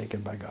not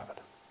forsaken by God.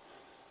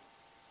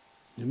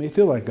 You may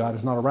feel like God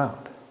is not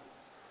around,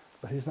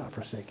 but he's not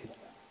forsaken you.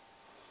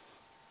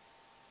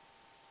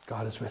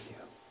 God is with you.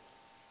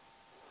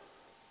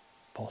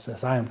 Paul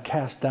says, I am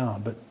cast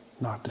down but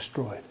not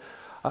destroyed.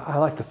 I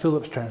like the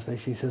Phillips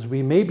translation. He says,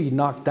 we may be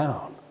knocked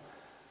down,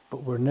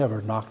 but we're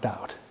never knocked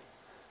out.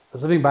 The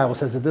Living Bible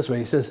says it this way.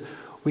 He says,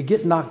 we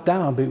get knocked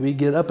down, but we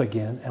get up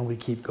again and we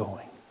keep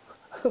going.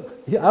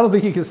 Yeah, I don't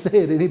think you can say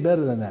it any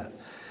better than that.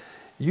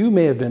 You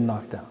may have been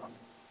knocked down,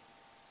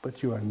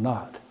 but you are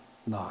not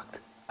knocked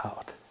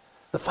out.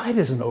 The fight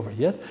isn't over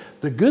yet.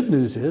 The good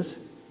news is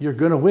you're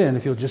going to win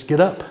if you'll just get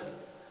up.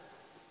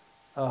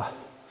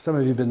 Some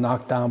of you have been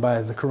knocked down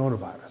by the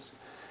coronavirus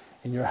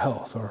in your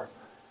health or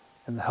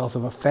in the health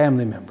of a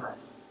family member.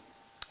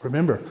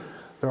 Remember,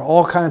 there are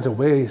all kinds of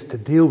ways to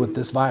deal with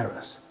this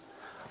virus.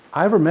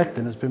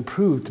 Ivermectin has been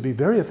proved to be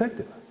very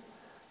effective.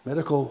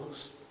 Medical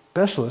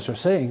specialists are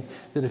saying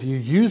that if you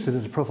use it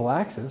as a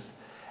prophylaxis,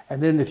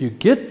 and then if you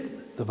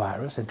get the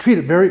virus and treat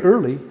it very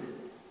early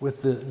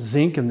with the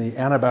zinc and the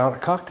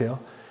antibiotic cocktail,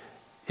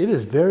 it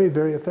is very,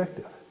 very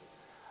effective.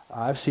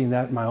 I've seen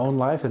that in my own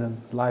life and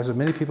in the lives of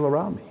many people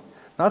around me.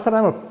 Not that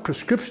I'm a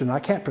prescription, I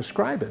can't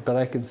prescribe it, but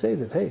I can say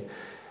that, hey,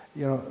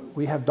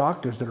 we have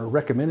doctors that are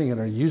recommending it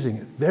or using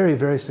it very,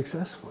 very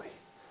successfully.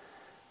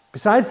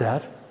 Besides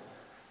that,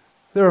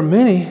 there are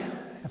many,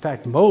 in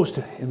fact most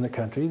in the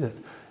country, that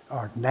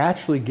are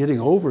naturally getting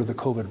over the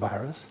COVID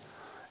virus.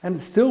 And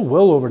it's still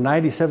well over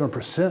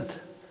 97%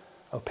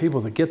 of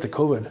people that get the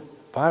COVID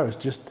virus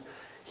just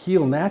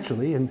heal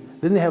naturally, and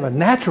then they have a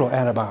natural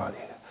antibiotic.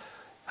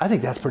 I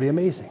think that's pretty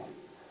amazing.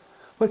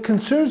 What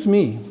concerns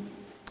me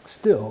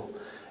still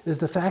is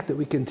the fact that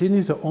we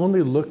continue to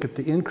only look at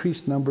the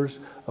increased numbers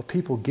of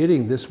people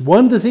getting this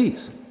one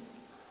disease.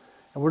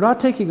 And we're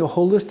not taking a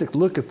holistic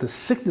look at the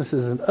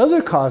sicknesses and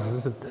other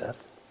causes of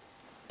death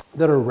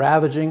that are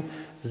ravaging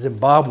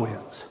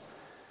Zimbabweans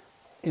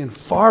in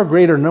far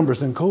greater numbers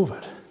than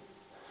COVID.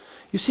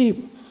 You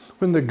see,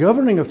 when the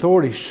governing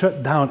authorities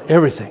shut down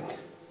everything,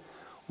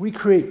 we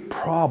create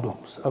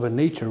problems of a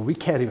nature we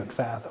can't even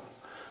fathom.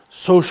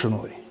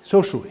 Socially,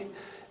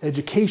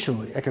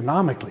 educationally,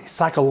 economically,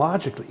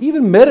 psychologically,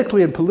 even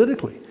medically and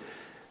politically.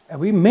 And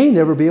we may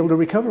never be able to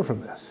recover from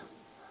this.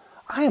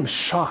 I am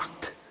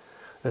shocked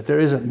that there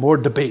isn't more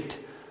debate,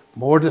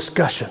 more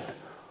discussion,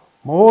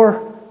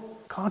 more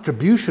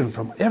contribution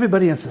from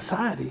everybody in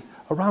society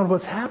around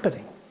what's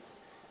happening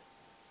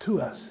to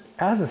us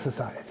as a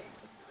society.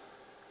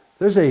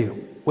 There's a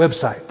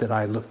website that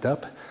I looked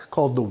up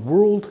called the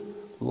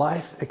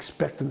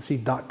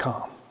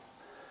worldlifeexpectancy.com.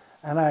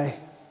 And I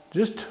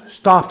just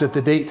stopped at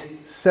the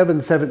date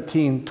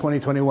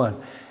 7/17/2021.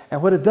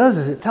 And what it does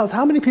is it tells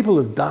how many people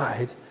have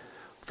died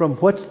from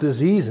what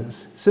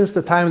diseases since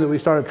the time that we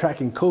started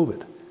tracking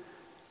COVID.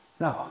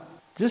 Now,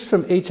 just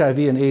from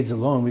HIV and AIDS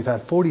alone, we've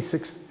had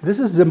 46, this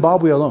is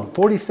Zimbabwe alone,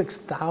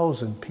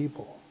 46,000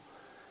 people.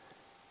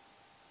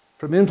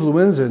 From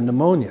influenza and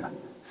pneumonia,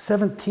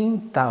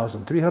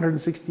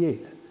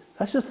 17,368.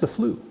 That's just the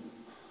flu.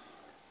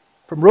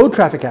 From road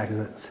traffic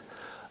accidents,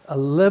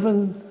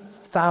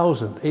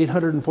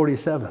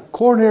 11,847.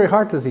 Coronary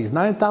heart disease,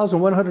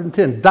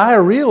 9,110.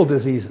 Diarrheal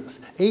diseases,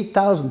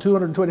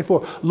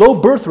 8,224. Low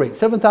birth rate,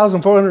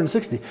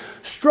 7,460.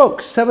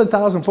 Stroke,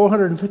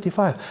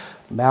 7,455.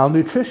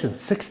 Malnutrition,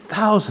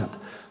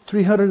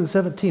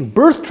 6,317.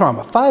 Birth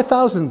trauma,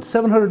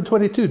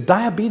 5,722.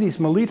 Diabetes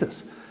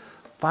mellitus,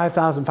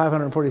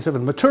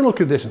 5,547. Maternal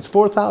conditions,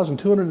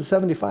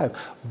 4,275.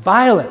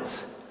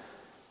 Violence,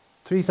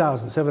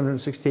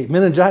 3,768.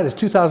 Meningitis,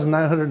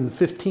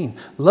 2,915.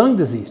 Lung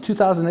disease,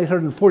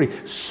 2,840.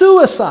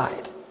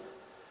 Suicide,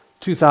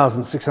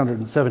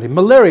 2,670.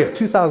 Malaria,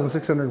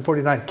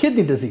 2,649.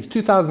 Kidney disease,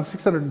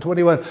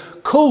 2,621.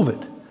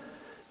 COVID,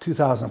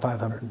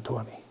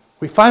 2,520.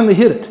 We finally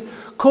hit it.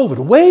 COVID,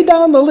 way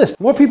down the list.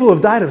 More people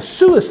have died of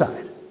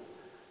suicide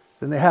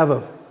than they have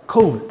of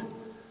COVID.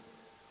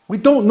 We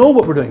don't know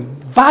what we're doing.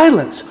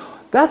 Violence,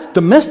 that's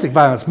domestic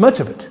violence, much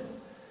of it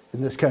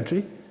in this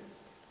country.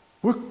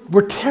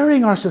 We're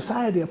tearing our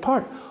society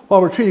apart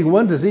while we're treating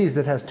one disease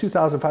that has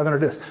 2,500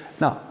 deaths.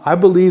 Now, I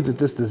believe that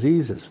this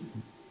disease is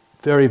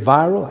very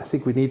viral. I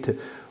think we need to,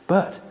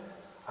 but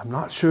I'm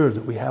not sure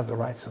that we have the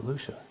right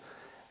solution.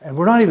 And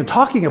we're not even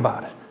talking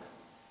about it.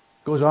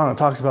 Goes on and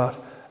talks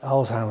about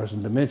Alzheimer's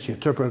and dementia,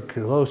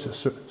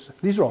 tuberculosis.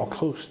 These are all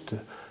close to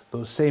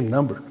those same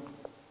number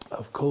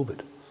of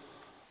COVID.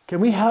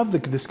 Can we have the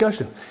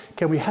discussion?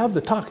 Can we have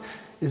the talk?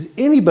 Is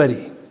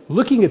anybody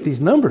looking at these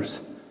numbers?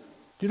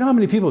 Do you know how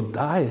many people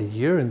die a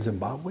year in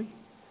Zimbabwe?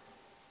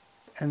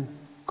 And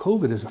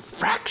COVID is a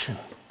fraction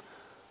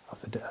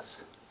of the deaths.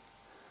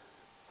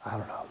 I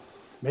don't know.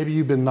 Maybe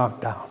you've been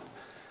knocked down.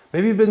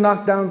 Maybe you've been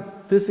knocked down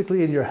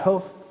physically in your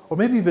health, or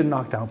maybe you've been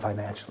knocked down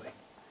financially.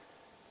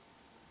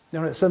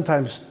 It's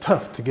sometimes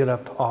tough to get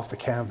up off the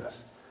canvas.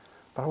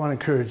 But I want to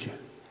encourage you,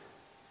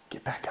 get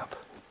get back up.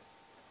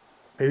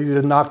 Maybe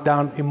you've been knocked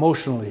down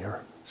emotionally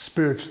or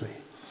spiritually.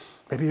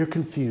 Maybe you're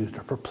confused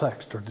or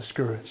perplexed or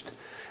discouraged.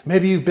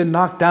 Maybe you've been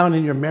knocked down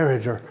in your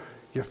marriage or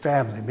your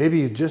family. Maybe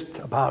you've just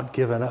about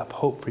given up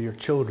hope for your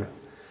children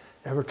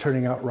ever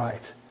turning out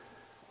right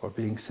or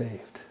being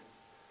saved.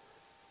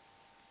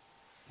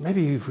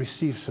 Maybe you've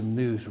received some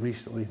news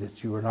recently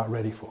that you were not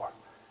ready for,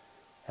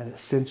 and it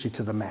sent you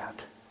to the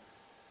mat.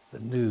 The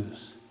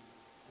news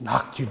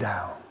knocked you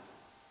down.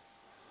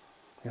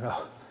 You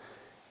know,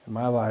 in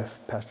my life,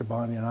 Pastor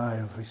Bonnie and I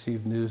have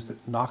received news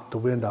that knocked the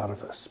wind out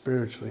of us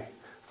spiritually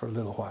for a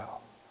little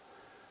while.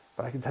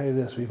 But I can tell you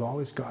this, we've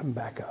always gotten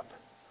back up.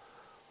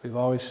 We've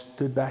always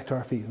stood back to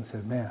our feet and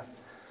said, man,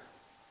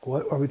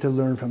 what are we to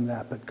learn from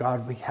that? But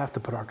God, we have to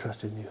put our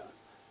trust in you.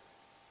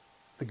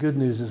 The good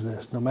news is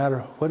this, no matter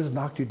what has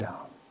knocked you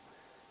down,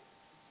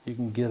 you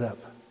can get up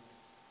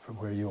from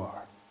where you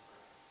are.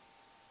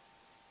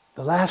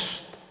 The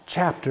last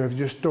chapter of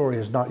your story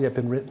has not yet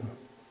been written.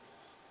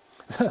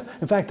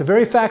 In fact, the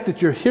very fact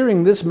that you're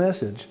hearing this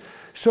message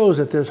shows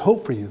that there's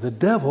hope for you. The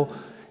devil,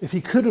 if he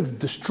could have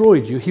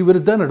destroyed you, he would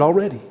have done it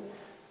already.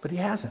 But he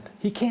hasn't.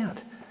 He can't.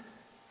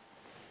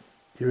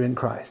 You're in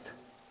Christ.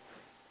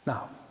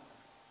 Now,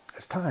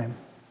 it's time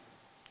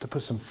to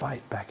put some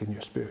fight back in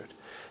your spirit.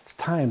 It's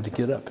time to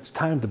get up. It's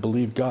time to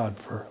believe God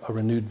for a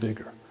renewed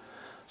vigor.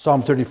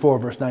 Psalm 34,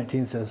 verse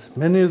 19 says,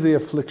 many are the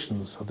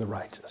afflictions of the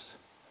righteous,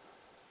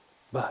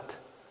 but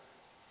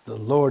the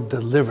Lord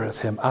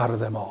delivereth him out of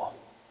them all.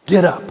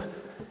 Get up.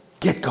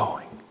 Get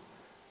going.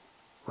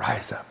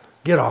 Rise up.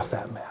 Get off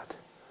that mat.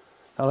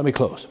 Now let me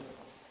close.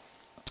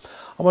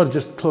 I want to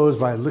just close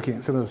by looking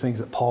at some of the things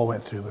that Paul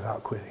went through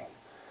without quitting.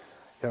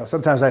 You know,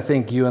 sometimes I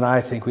think you and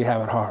I think we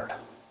have it hard.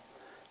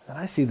 And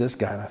I see this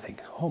guy and I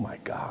think, oh my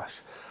gosh,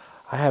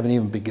 I haven't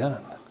even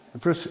begun. In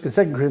 2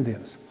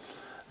 Corinthians,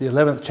 the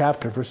 11th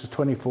chapter, verses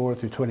 24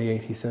 through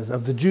 28, he says,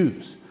 of the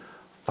Jews,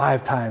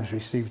 5 times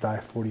received I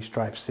 40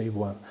 stripes, save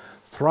one.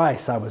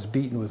 Thrice I was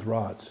beaten with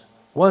rods.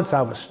 Once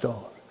I was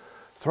stoned.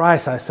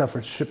 Thrice I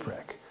suffered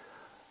shipwreck.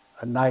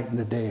 A night and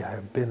a day I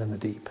have been in the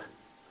deep.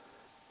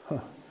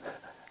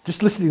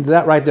 Just listening to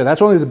that right there,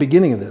 that's only the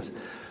beginning of this.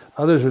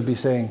 Others would be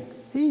saying,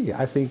 hey,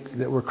 I think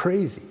that we're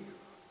crazy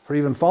for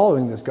even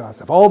following this God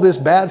stuff. All this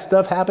bad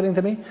stuff happening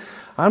to me,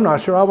 I'm not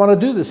sure I want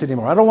to do this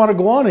anymore. I don't want to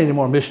go on any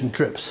more mission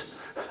trips.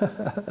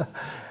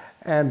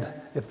 And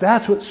if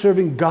that's what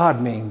serving God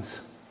means,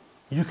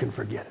 you can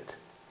forget it.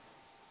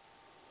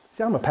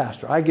 See, I'm a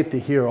pastor. I get to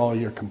hear all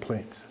your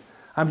complaints.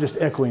 I'm just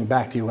echoing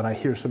back to you what I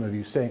hear some of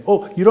you saying.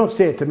 Oh, you don't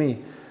say it to me,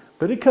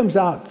 but it comes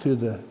out through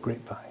the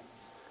grapevine.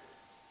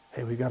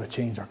 Hey, we've got to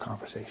change our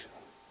conversation.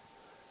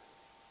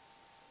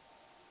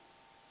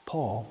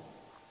 Paul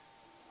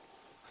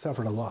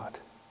suffered a lot.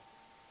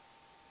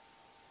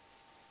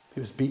 He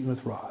was beaten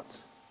with rods,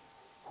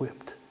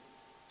 whipped,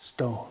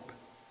 stoned,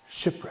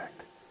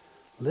 shipwrecked,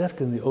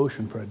 left in the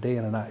ocean for a day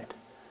and a night.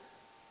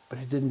 But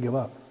he didn't give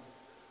up.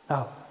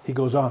 Now, he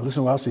goes on.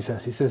 Listen to what else he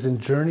says. He says,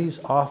 in journeys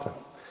often,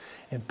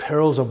 in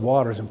perils of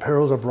waters, in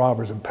perils of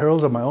robbers, in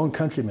perils of my own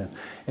countrymen,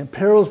 in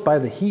perils by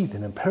the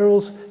heathen, in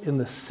perils in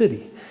the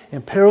city,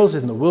 in perils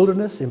in the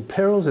wilderness, in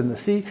perils in the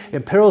sea,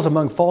 in perils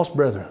among false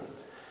brethren,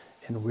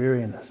 in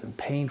weariness and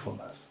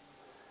painfulness.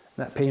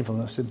 And that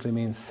painfulness simply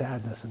means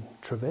sadness and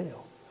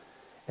travail.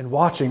 In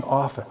watching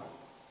often,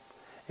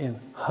 in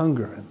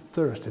hunger and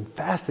thirst, in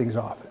fastings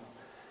often,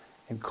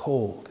 in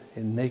cold,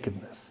 in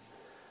nakedness.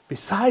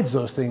 Besides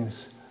those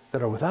things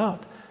that are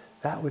without,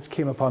 that which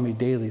came upon me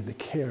daily, the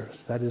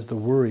cares, that is the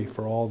worry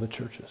for all the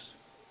churches.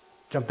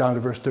 Jump down to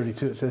verse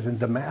 32. It says, in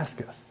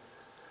Damascus,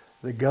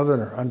 the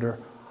governor under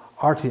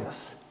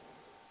Artius,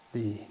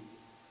 the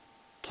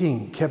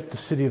king, kept the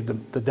city of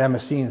the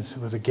Damascenes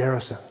with a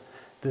garrison,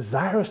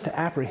 desirous to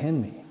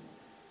apprehend me.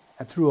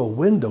 And through a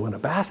window in a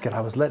basket,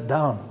 I was let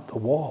down the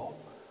wall,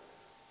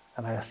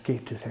 and I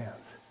escaped his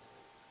hands.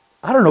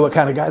 I don't know what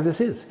kind of guy this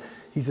is.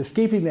 He's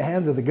escaping the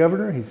hands of the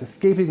governor. He's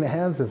escaping the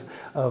hands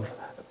of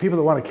people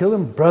that want to kill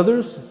him,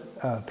 brothers,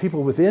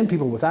 people within,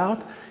 people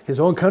without, his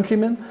own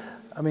countrymen.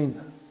 I mean,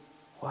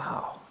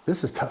 wow,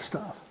 this is tough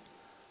stuff.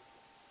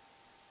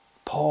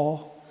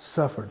 Paul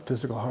suffered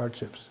physical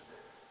hardships.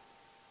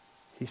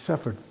 He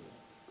suffered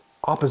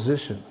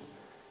opposition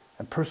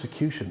and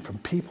persecution from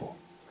people.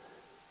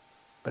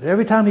 But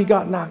every time he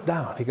got knocked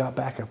down, he got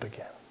back up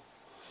again.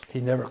 He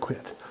never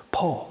quit.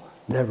 Paul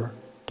never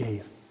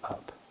gave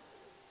up.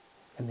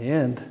 In the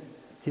end,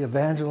 he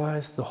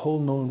evangelized the whole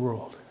known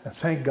world. And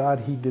thank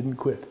God he didn't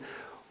quit.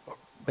 Or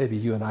maybe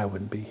you and I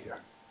wouldn't be here.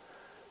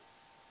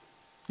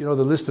 You know,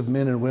 the list of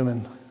men and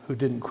women who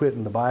didn't quit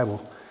in the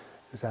Bible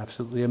is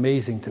absolutely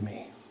amazing to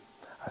me.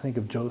 I think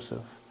of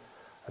Joseph.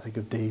 I think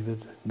of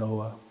David,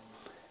 Noah,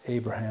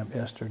 Abraham,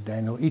 Esther,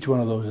 Daniel. Each one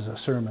of those is a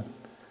sermon.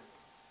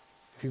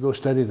 If you go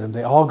study them,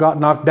 they all got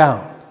knocked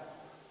down.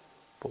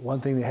 But one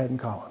thing they had in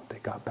common, they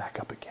got back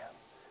up again.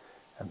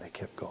 And they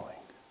kept going.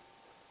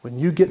 When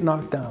you get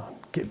knocked down,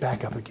 get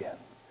back up again.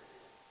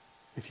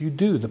 If you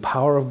do, the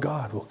power of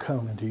God will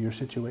come into your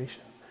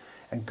situation.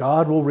 And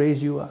God will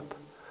raise you up.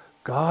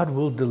 God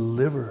will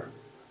deliver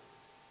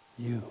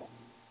you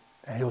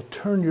And he'll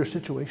turn your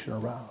situation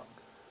around.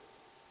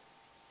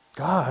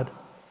 God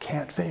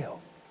can't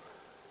fail.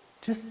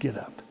 Just get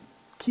up.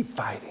 Keep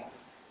fighting.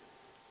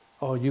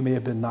 Oh, you may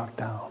have been knocked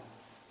down,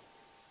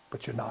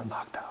 but you're not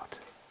knocked out.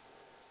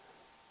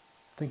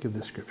 Think of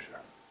this scripture.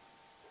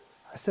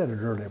 I said it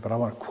earlier, but I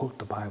want to quote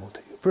the Bible to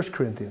you. 1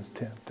 Corinthians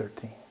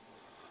 10:13.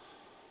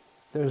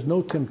 There is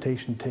no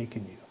temptation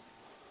taken you,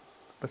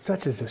 but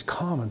such as is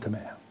common to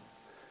man.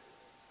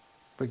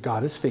 But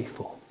God is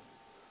faithful,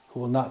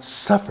 who will not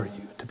suffer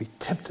you to be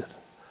tempted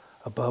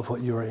above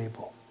what you are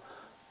able,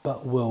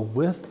 but will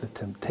with the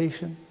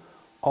temptation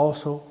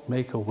also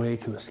make a way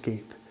to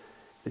escape,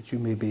 that you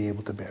may be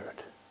able to bear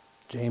it.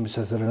 James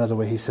says it another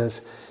way. He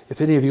says,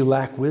 if any of you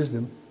lack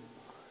wisdom,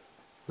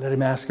 let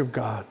him ask of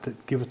God,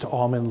 that giveth to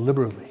all men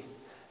liberally,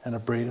 and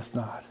upbraideth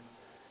not,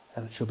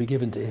 and it shall be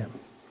given to him.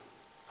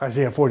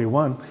 Isaiah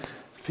 41,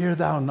 fear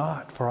thou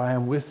not, for I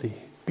am with thee.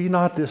 Be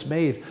not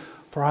dismayed,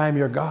 for I am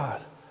your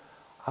God.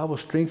 I will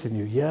strengthen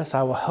you. Yes,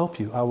 I will help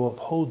you. I will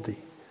uphold thee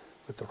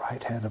with the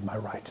right hand of my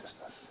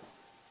righteousness.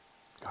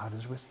 God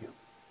is with you.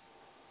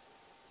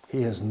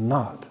 He has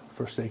not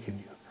forsaken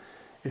you.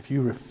 If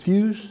you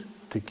refuse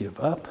to give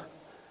up,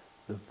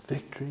 the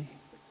victory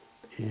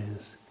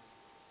is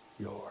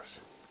yours.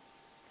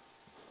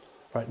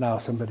 Right now,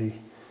 somebody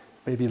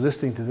may be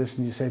listening to this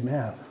and you say,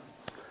 man,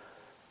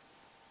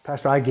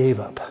 Pastor, I gave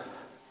up.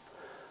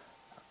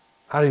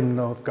 I don't even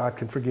know if God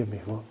can forgive me.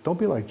 Well, don't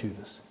be like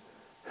Judas.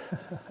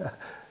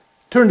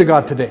 Turn to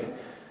God today.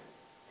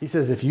 He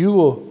says, if you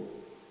will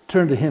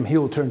turn to him, he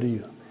will turn to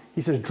you.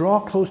 He says, draw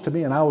close to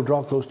me and I will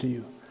draw close to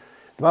you.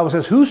 The Bible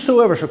says,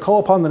 whosoever shall call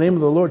upon the name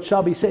of the Lord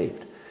shall be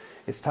saved.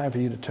 It's time for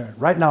you to turn.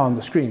 Right now on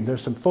the screen,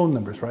 there's some phone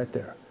numbers right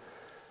there.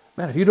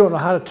 Man, if you don't know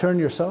how to turn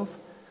yourself,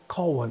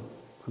 call one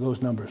of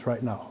those numbers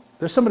right now.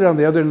 There's somebody on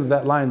the other end of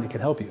that line that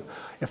can help you.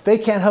 If they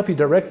can't help you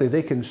directly,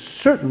 they can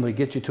certainly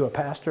get you to a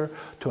pastor,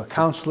 to a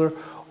counselor,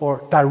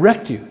 or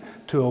direct you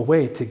to a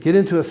way to get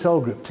into a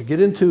cell group, to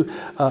get into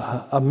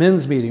a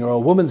men's meeting or a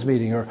women's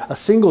meeting or a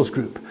singles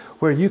group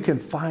where you can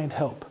find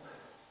help.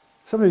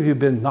 Some of you have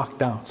been knocked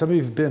down. Some of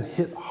you have been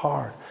hit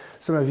hard.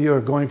 Some of you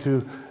are going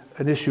through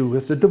an issue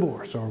with the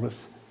divorce or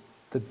with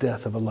the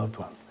death of a loved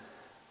one.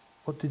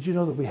 Well, did you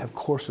know that we have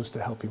courses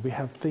to help you? We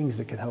have things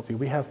that can help you.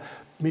 We have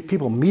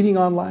people meeting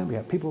online. We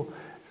have people,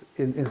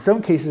 in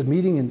some cases,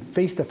 meeting in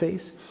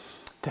face-to-face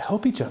to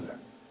help each other.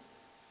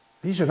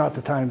 These are not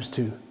the times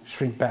to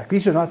shrink back.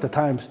 These are not the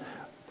times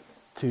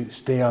to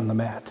stay on the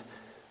mat.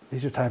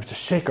 These are times to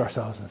shake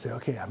ourselves and say,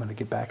 okay, I'm going to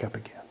get back up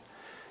again.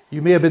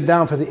 You may have been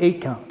down for the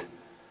 8 count,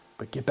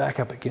 but get back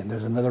up again.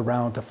 There's another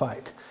round to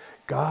fight.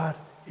 God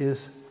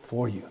is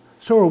for you.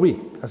 So are we.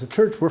 As a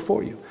church, we're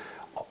for you.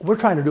 We're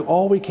trying to do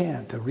all we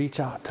can to reach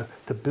out,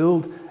 to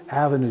build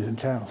avenues and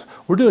channels.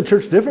 We're doing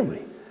church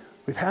differently.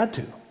 We've had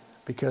to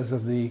because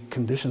of the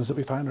conditions that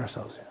we find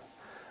ourselves in.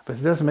 But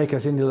it doesn't make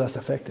us any less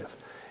effective.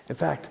 In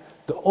fact,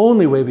 the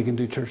only way we can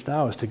do church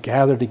now is to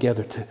gather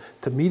together,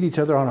 to meet each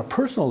other on a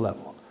personal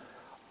level.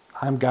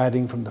 I'm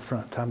guiding from the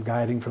front. I'm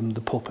guiding from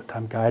the pulpit.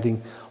 I'm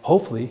guiding.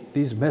 Hopefully,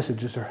 these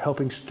messages are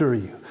helping stir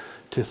you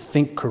to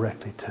think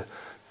correctly, to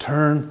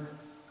turn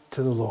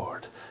to the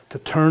Lord, to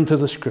turn to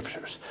the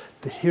Scriptures,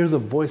 to hear the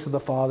voice of the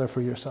Father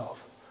for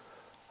yourself.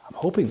 I'm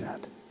hoping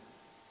that.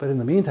 But in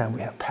the meantime,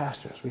 we have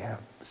pastors, we have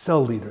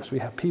cell leaders, we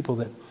have people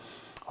that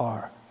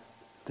are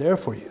there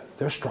for you.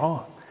 They're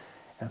strong.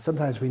 And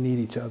sometimes we need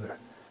each other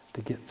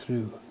to get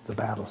through the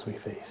battles we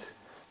face,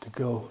 to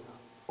go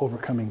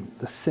overcoming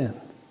the sin.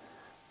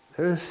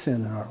 There is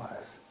sin in our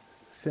lives.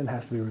 Sin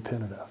has to be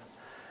repented of.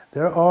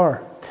 There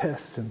are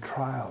tests and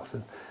trials,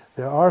 and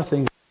there are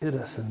things that hit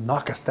us and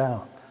knock us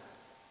down.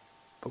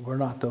 But we're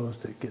not those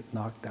that get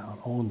knocked down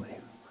only.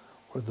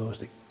 We're those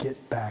that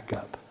get back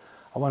up.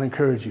 I want to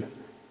encourage you.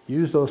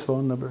 Use those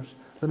phone numbers.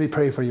 Let me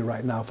pray for you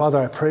right now. Father,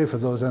 I pray for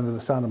those under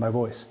the sound of my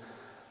voice.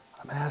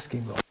 I'm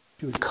asking, Lord,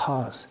 that you would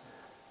cause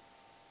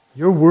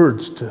your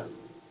words to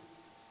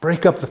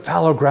break up the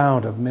fallow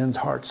ground of men's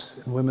hearts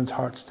and women's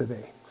hearts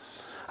today.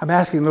 I'm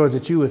asking, Lord,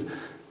 that you would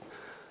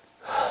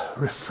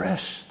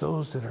refresh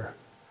those that are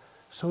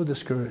so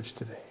discouraged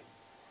today.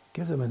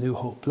 Give them a new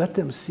hope. Let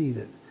them see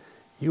that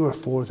you are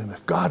for them.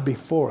 If God be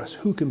for us,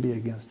 who can be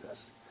against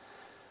us?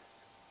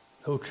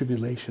 No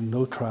tribulation,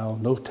 no trial,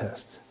 no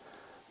test,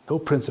 no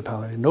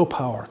principality, no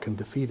power can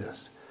defeat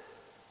us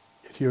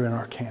if you're in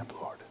our camp,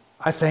 Lord.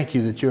 I thank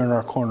you that you're in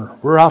our corner.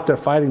 We're out there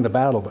fighting the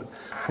battle, but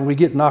when we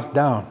get knocked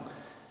down,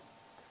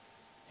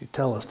 you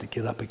tell us to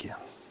get up again.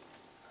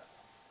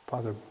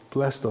 Father,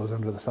 bless those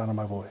under the sound of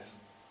my voice.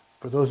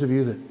 For those of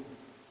you that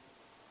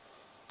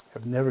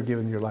have never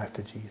given your life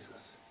to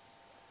Jesus,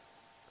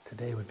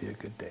 today would be a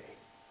good day.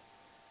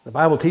 The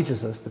Bible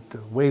teaches us that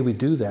the way we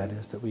do that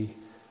is that we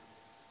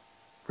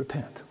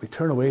repent. We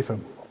turn away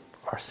from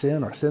our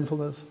sin, our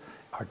sinfulness,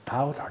 our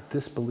doubt, our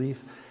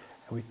disbelief,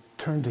 and we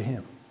turn to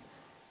him.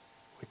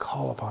 We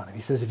call upon him.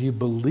 He says, if you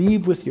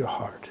believe with your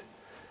heart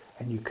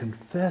and you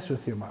confess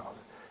with your mouth,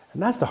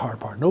 and that's the hard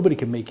part. Nobody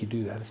can make you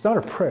do that. It's not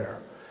a prayer.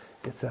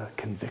 It's a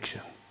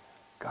conviction.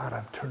 God,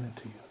 I'm turning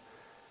to you.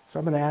 So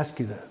I'm going to ask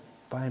you to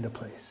find a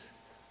place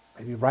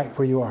Maybe right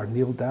where you are,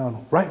 kneel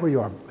down right where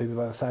you are, maybe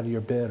by the side of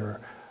your bed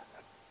or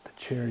the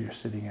chair you're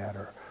sitting at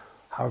or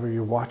however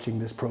you're watching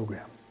this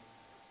program.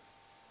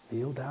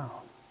 Kneel down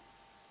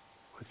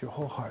with your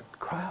whole heart.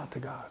 Cry out to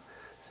God.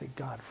 Say,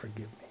 God,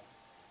 forgive me.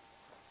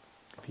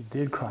 If you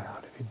did cry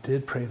out, if you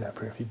did pray that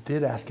prayer, if you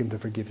did ask him to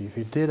forgive you, if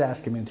you did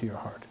ask him into your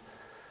heart,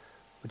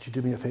 would you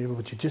do me a favor?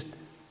 Would you just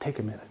take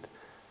a minute?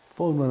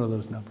 Phone one of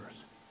those numbers.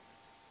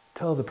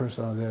 Tell the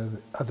person on the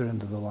other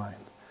end of the line.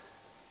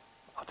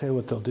 I'll tell you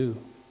what they'll do.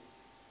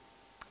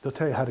 They'll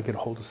tell you how to get a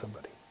hold of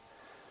somebody.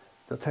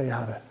 They'll tell you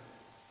how to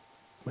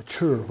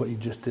mature what you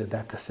just did,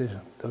 that decision.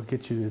 They'll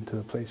get you into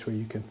a place where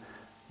you can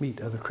meet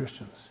other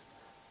Christians,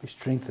 be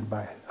strengthened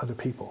by other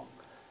people,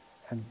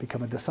 and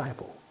become a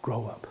disciple,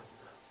 grow up.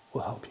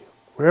 We'll help you.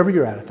 Wherever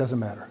you're at, it doesn't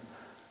matter.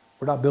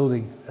 We're not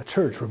building a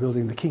church, we're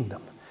building the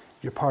kingdom.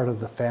 You're part of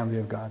the family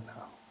of God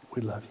now.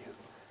 We love you.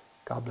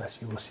 God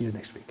bless you. We'll see you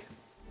next week.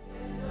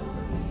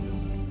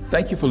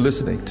 Thank you for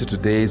listening to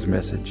today's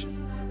message.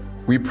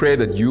 We pray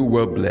that you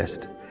were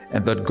blessed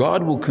and that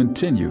God will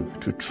continue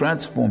to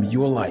transform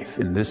your life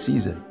in this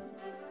season.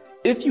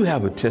 If you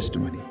have a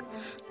testimony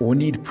or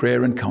need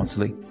prayer and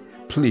counseling,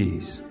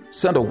 please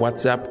send a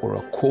WhatsApp or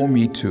a call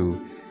me to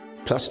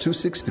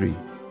 +263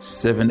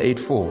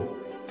 784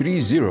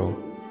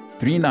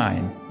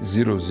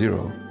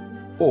 303900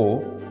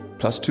 or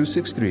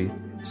 +263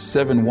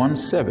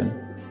 717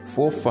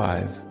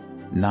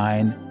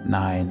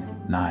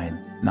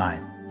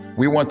 459999.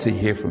 We want to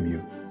hear from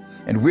you,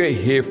 and we're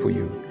here for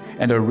you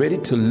and are ready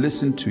to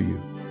listen to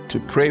you, to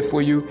pray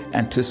for you,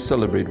 and to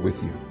celebrate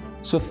with you.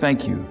 So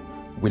thank you.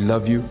 We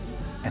love you,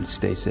 and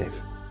stay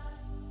safe.